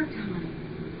one more time.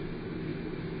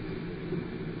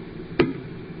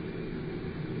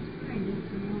 I need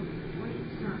some more white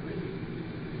chocolate.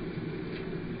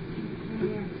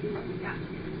 Yeah, see what we got.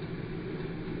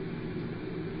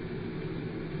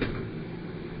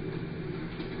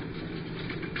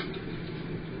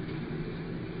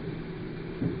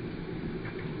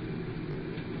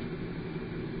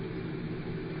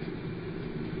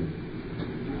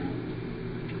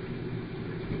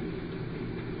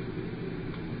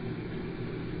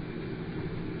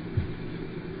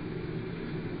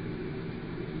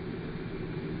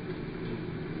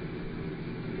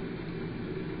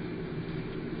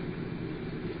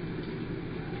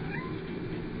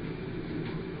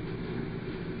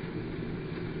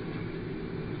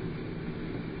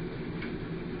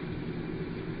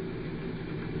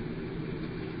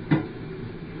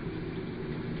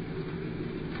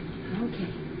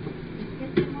 Okay, let's get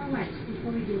some more wet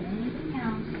before we do anything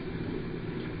else.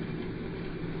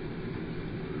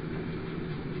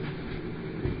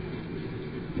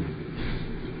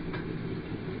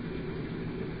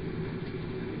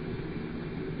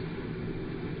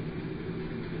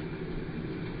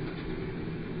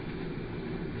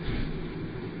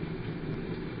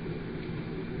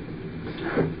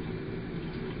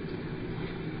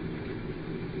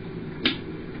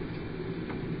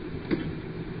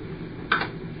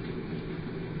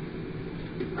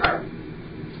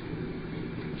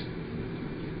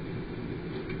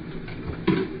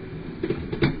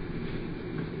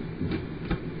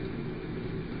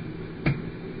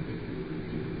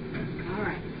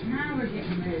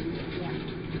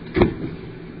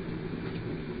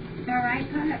 Alright,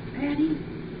 Patty?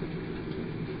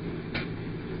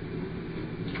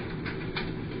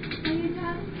 Are you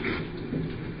done?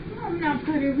 Oh, now,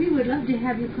 Putter, we would love to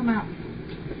have you come out.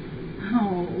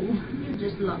 Oh, you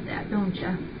just love that, don't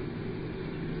you?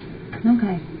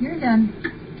 Okay, you're done.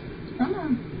 Come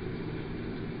on.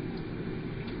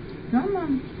 Come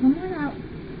on. Come on out.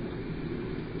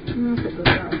 That's a good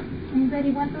girl.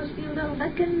 Anybody want those few little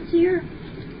lickings here?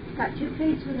 Got 2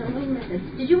 plates with a little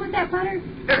lickings. Did you want that butter?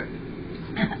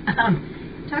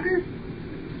 Tucker?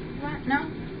 What? No?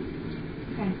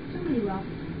 Okay, somebody will.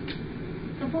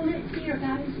 So hold it here,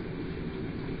 guys.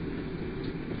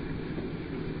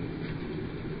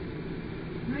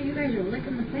 Oh, you guys are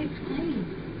licking the plates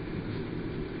clean.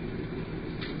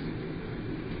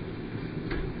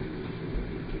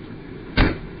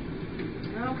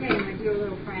 Okay, my dear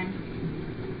little friend.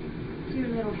 Dear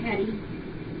little Hetty.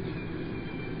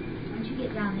 Why don't you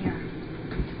get down there?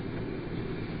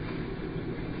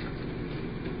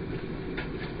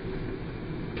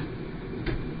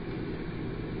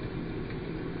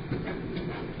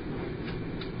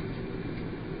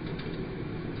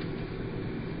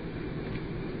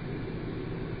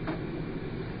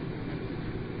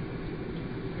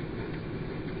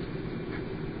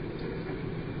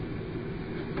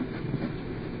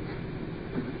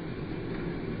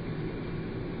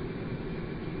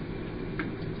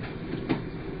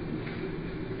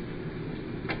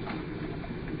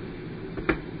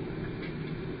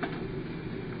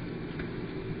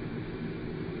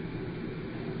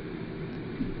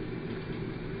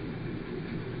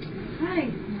 Okay,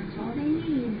 that's all they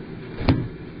need.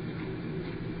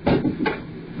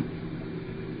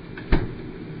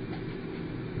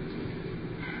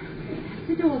 Okay, that's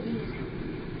the doggies.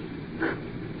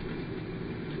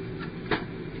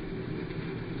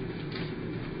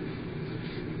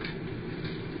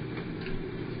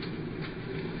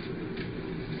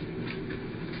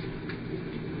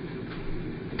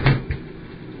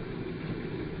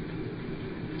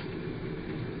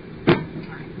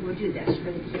 Alright, we'll do this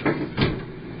for the kids.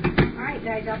 Alright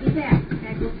guys, I'll be back.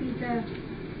 Gotta go feed the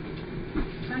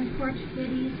front porch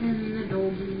kitties and the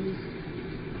doggies.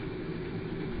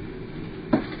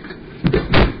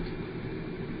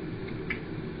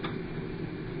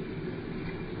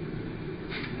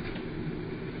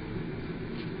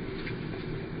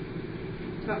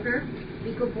 Tucker, be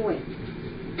a good boy.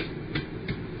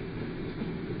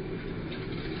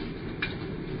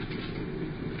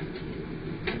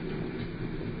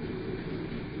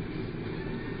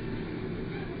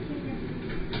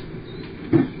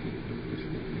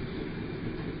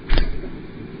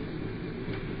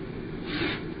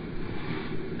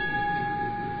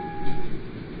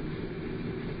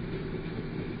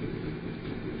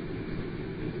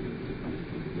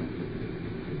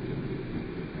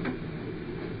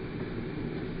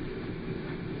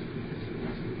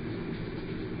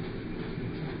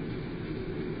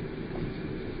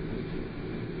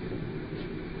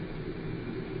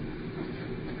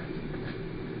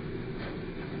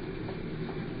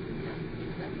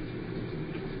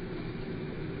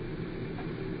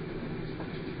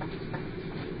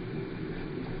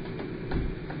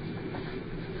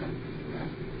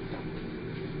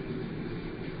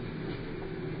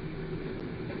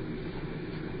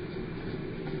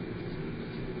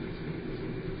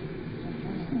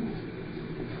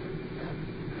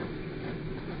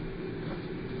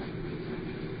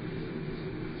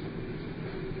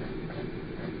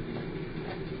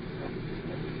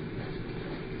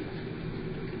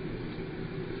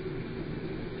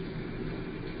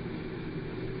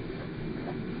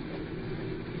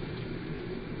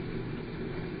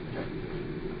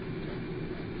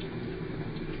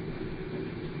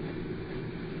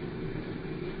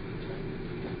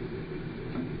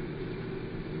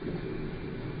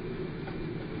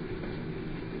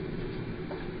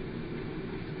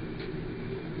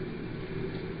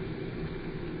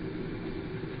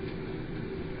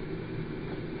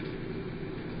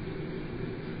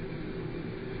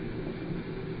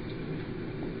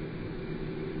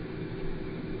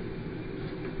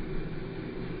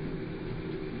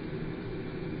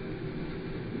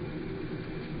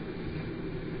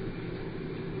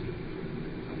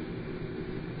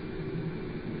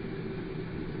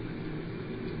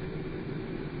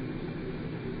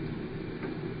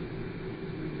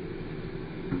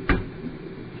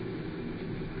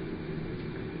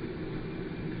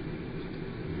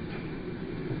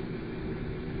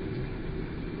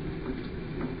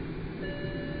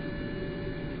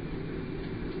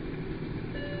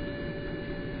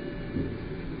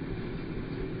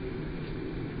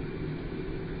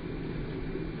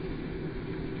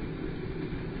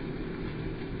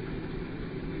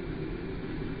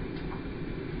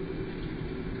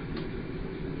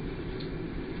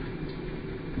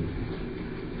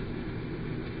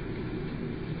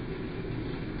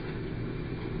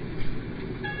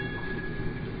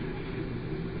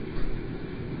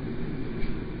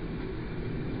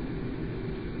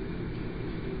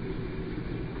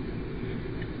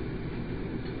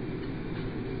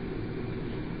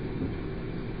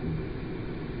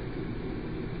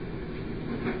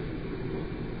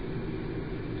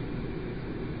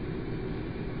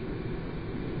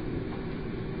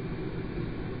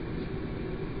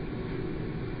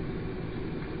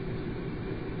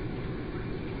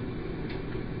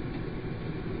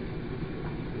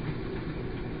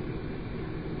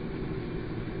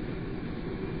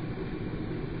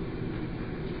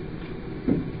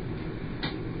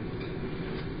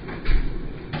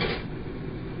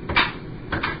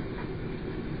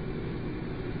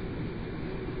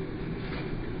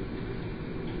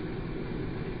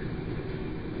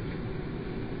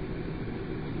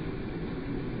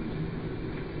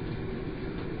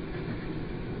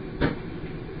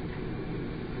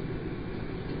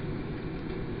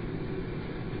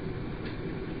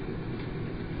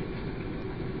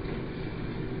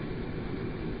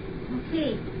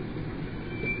 Hey,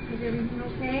 is everything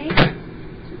okay?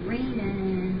 It's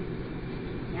raining.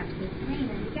 Yep, it's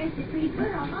raining. You guys did pretty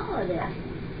good on all of this.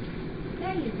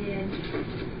 Yeah, you did.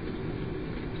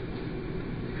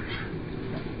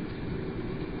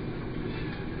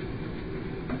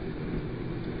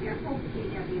 Careful,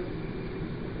 KW.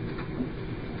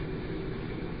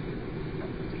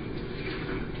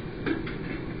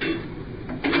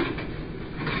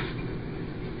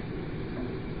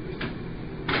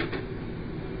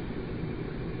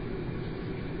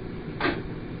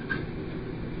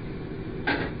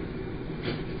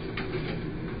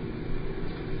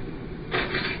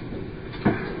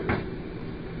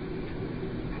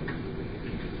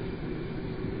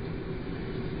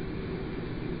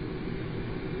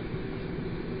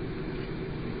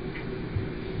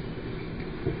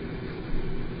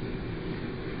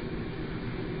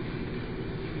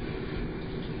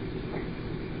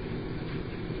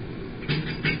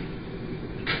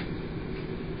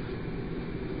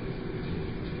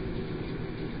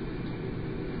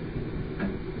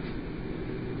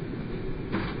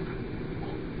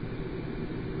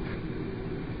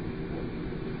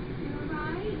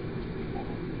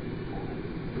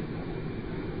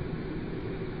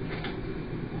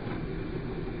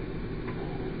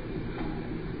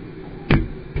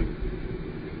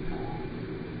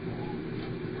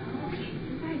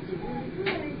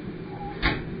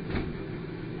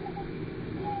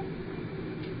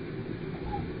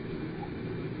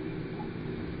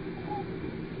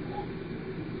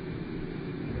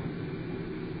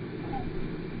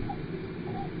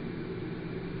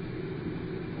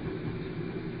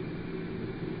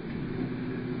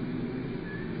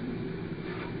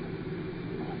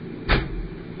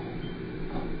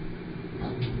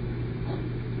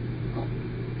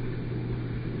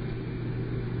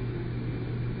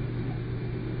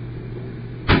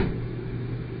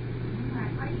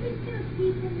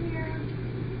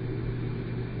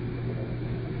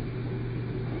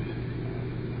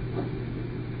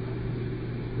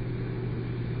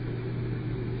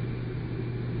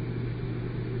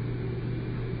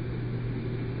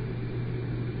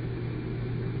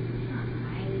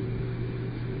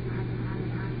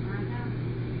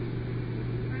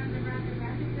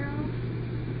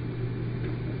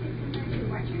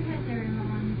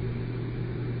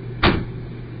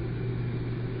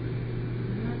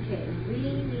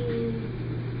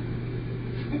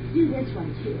 Do this one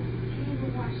too. Okay,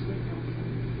 we'll wash this also.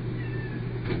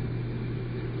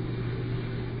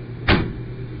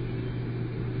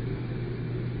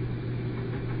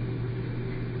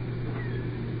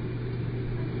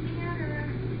 What's the matter?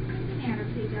 What's the matter,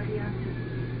 KW? I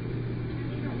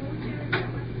need a wheelchair. Is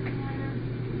that what's the matter?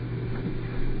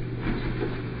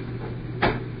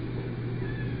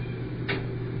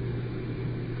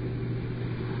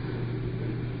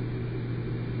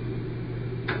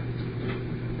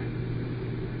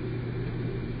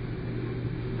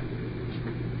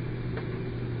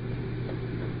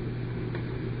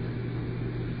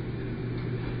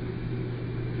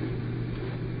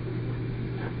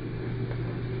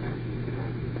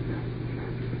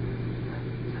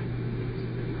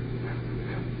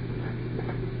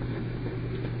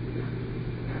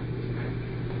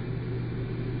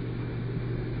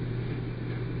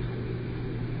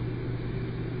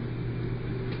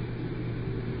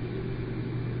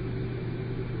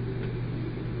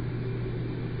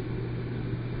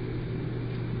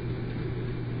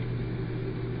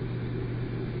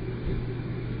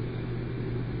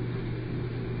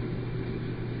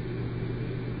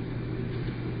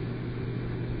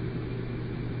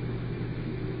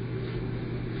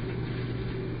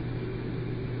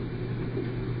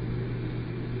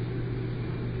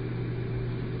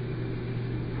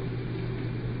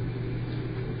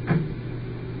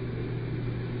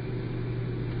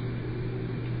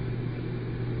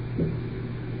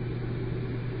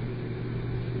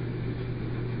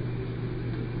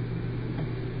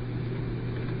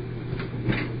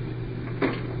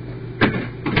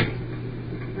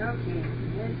 Okay,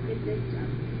 let's get this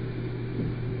done.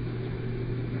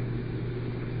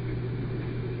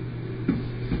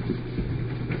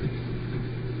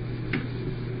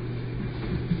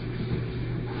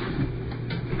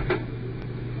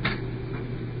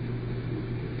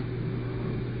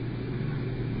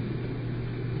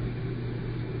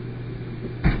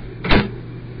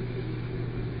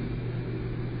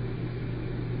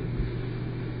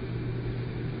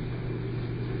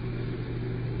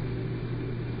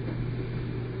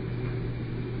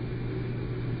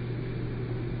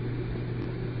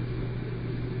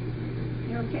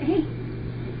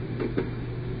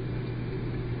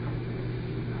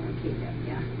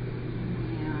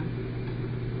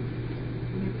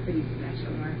 pretty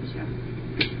special, aren't you?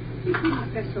 You're my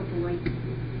special boy.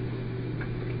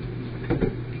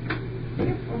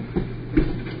 Careful.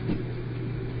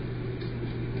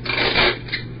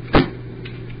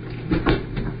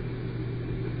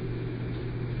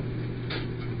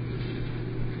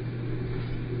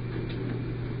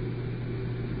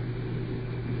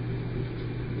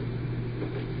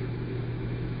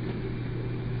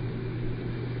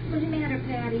 What's the matter,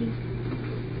 Patty?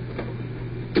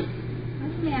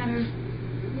 What's the matter?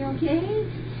 You okay?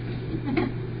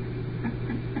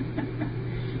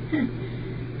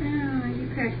 Oh, you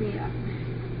crack me up.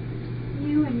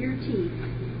 You and your teeth.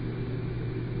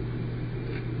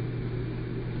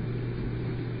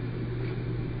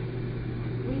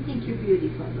 We think you're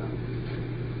beautiful, though.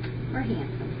 Or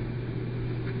handsome.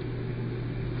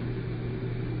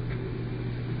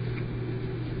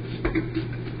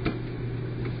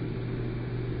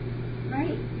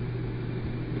 Right?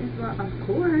 Well, of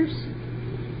course.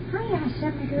 Hi, Asha,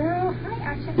 my girl. Hi,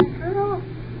 Asha, my girl.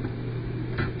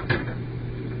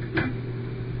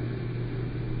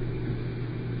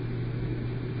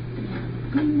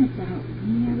 Clean this out.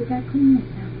 Yeah, we gotta clean this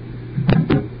out.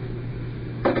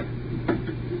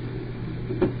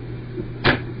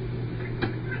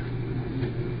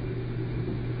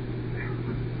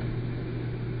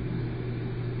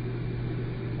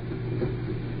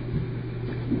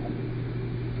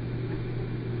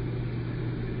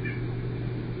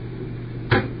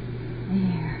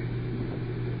 There.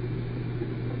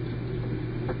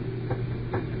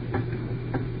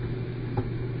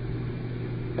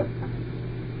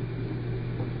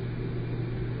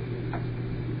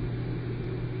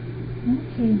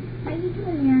 Okay, how you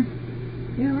doing there?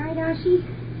 You alright, Ashi?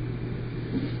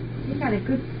 You got a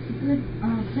good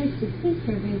place to sleep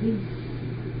here, baby.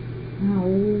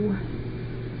 Oh,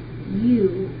 you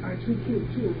are too cute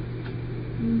too.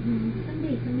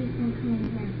 Someday somebody's gonna come in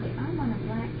here and say, I want a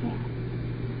black cat.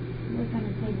 We're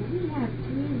gonna say, well, we have 3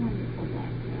 wonderful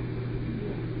black cats.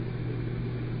 Yeah.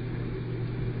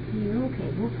 You're okay.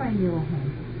 We'll find you a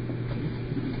home.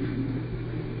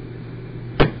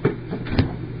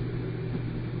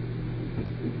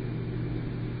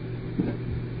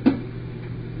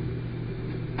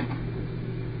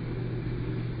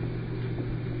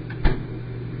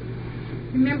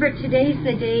 Remember, today's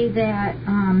the day that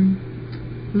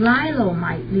Lilo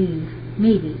might leave.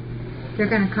 Maybe. They're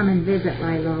going to come and visit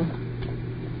Lilo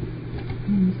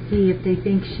and see if they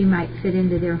think she might fit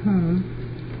into their home.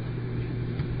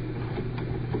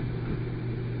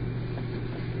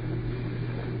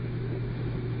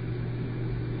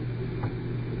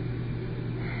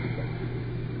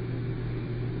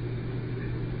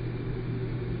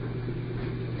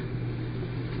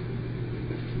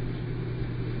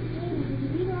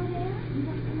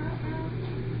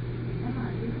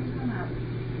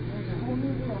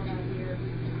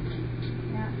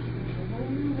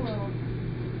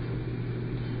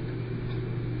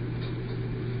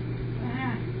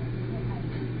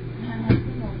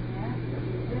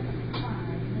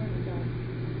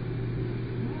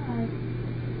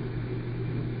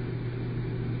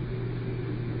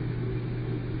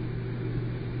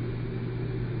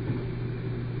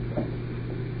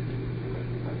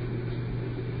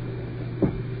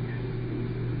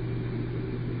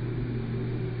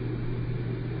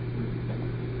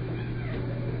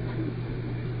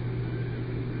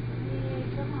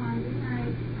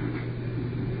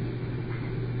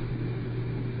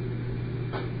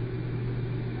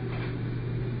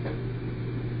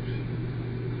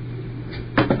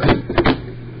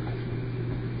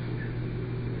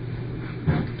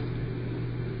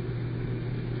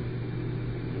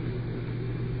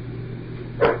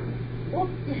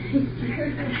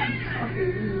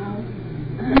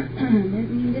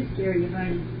 Didn't mean to scare you,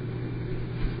 buddy.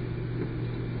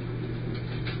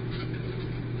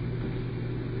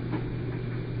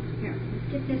 Here, let's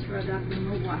get this rug up and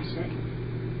we'll wash it.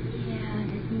 Yeah,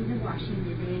 just needs a washing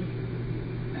today.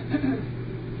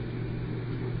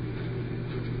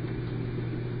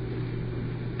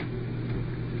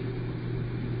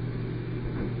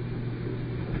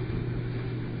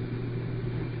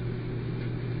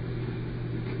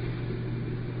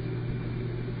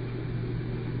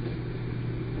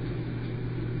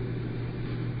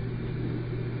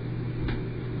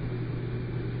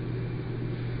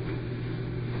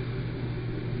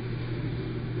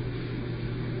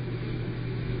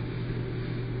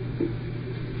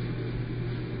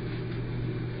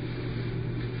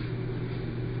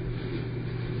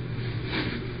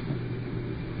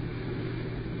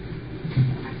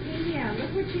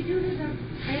 Look what you do to the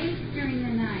face during the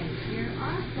night. You're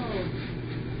awful.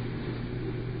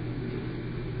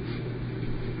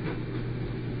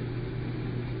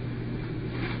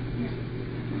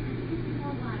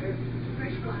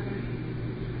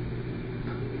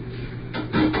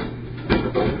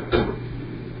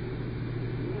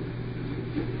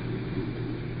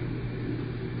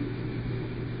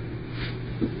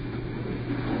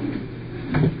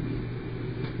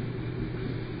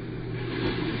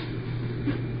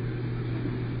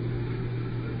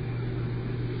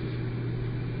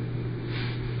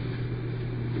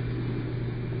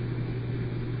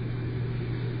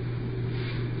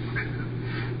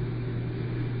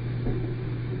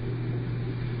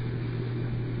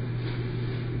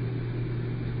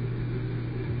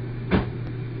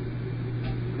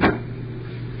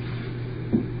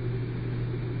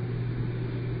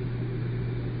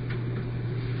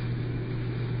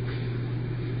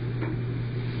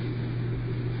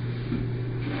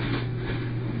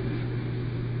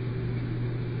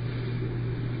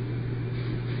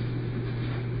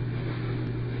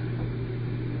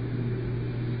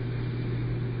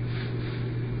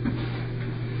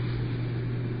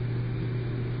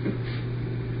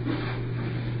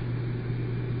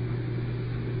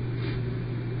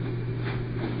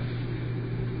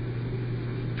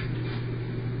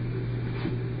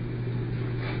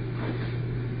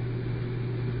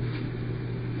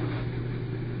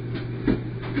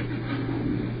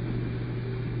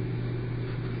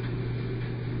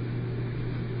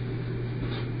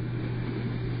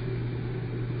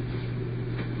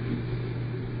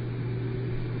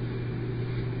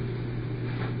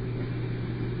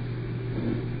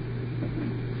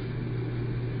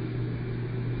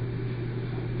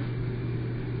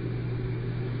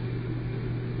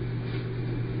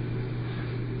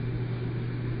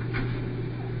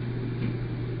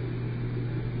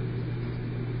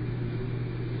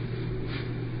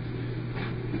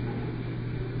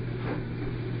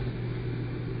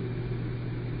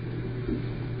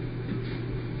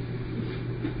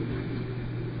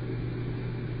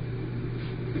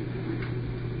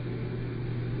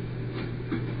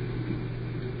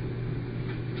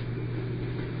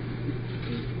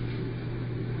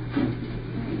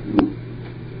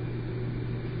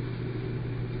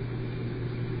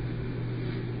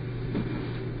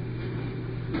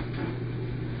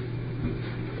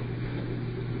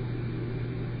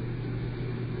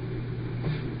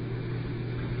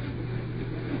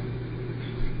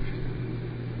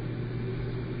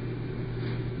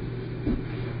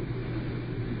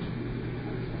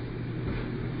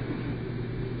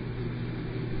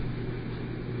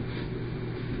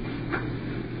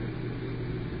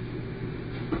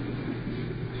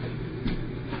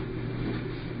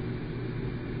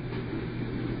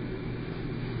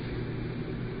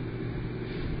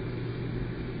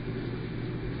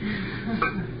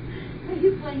 Are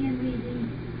you playing,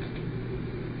 Weezy?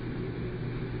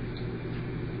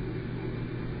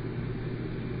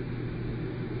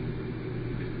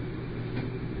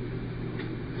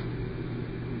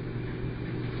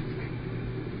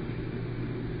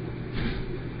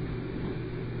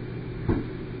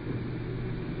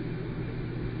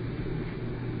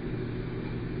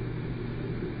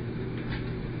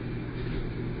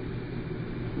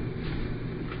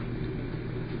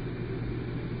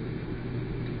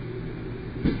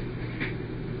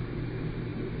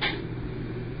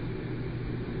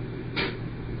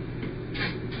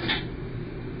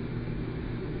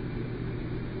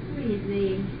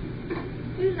 Weezy,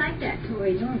 you like that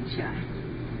toy, don't ya?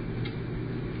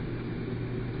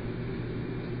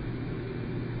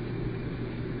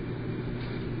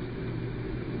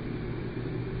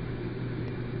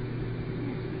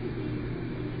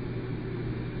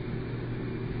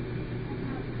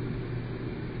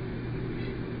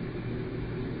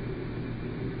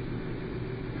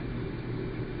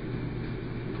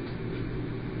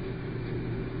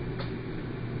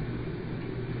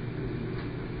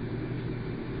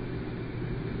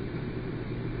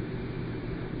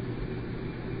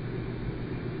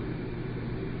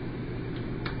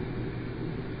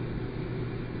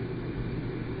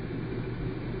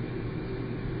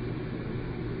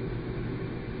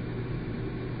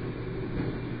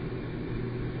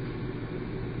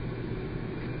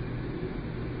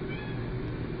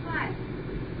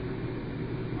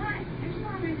 What? There's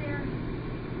water there.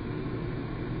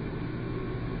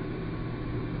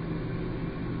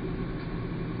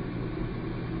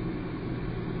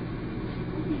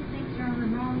 Oh, these things are on the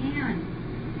wrong end.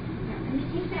 Here, let me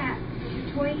take that. Is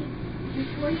your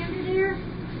toy under there?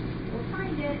 We'll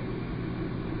find it.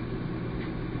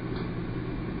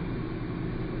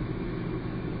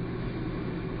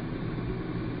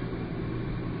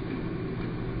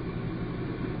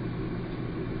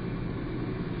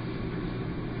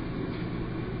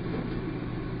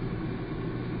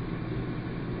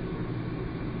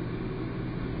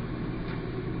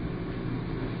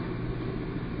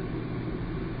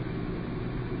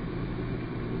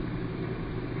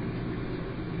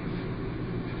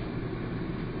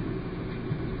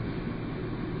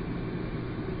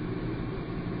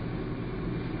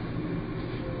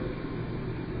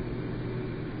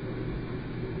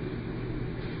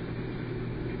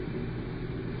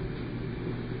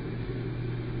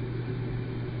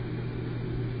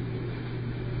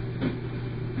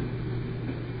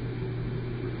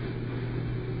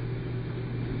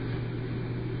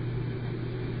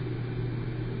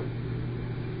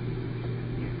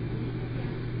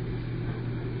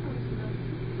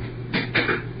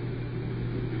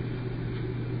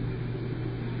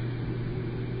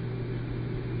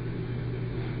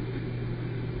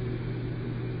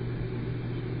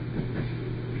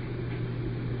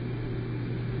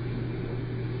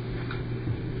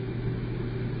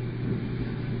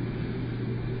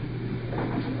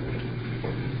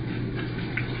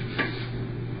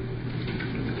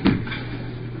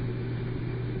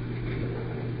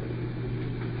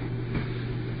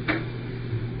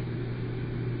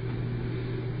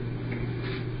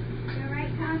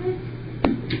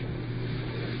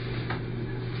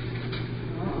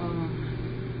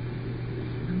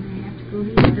 Go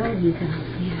leave the doggies out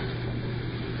there.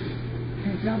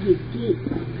 The doggies deep.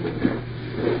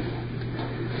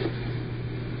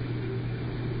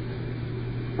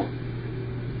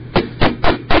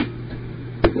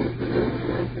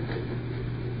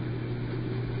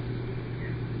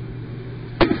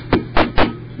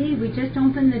 See, we just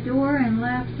opened the door and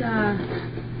left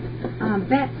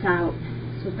Bets out.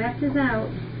 So Bets is out,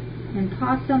 and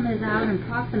Possum is out, and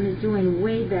Possum is doing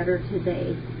way better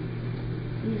today.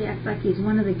 He acts like he's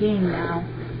one of the game now.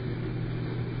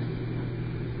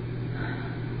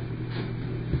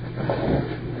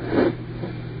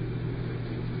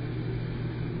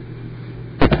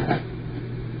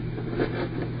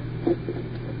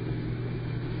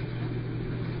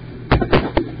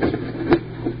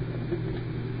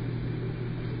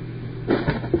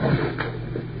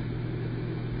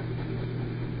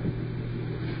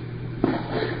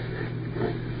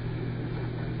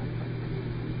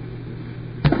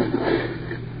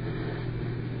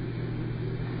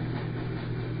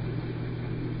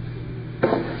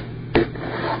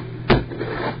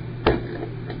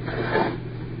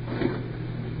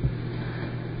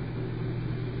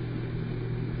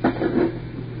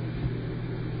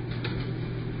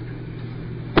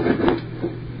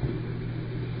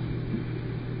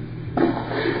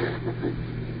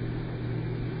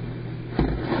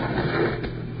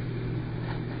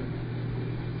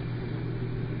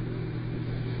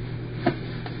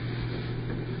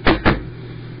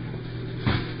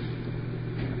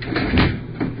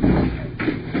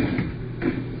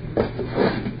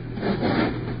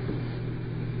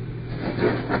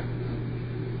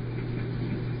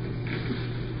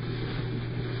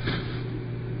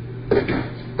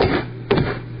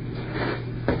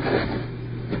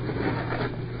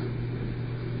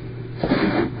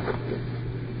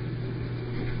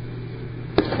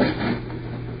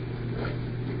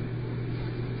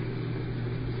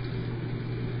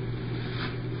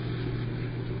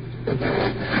 Watch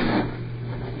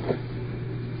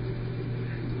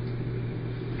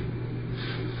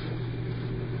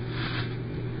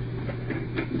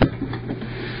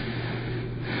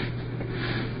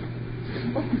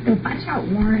out,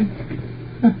 Warren.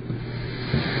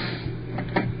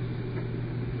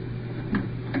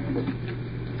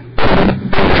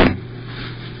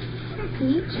 Hi,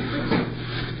 Peach.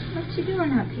 What you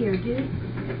doing up here, dude?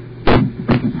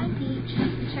 Hi, Peach.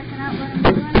 You checking out what I'm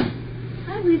doing?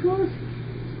 Hi, Wiggles.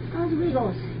 How's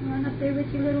Wiggles? You want up there with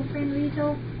your little friend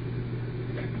Weasel?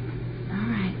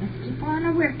 Alright, let's keep on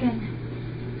a-working.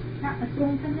 Now, let's go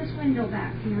open this window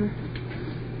back here.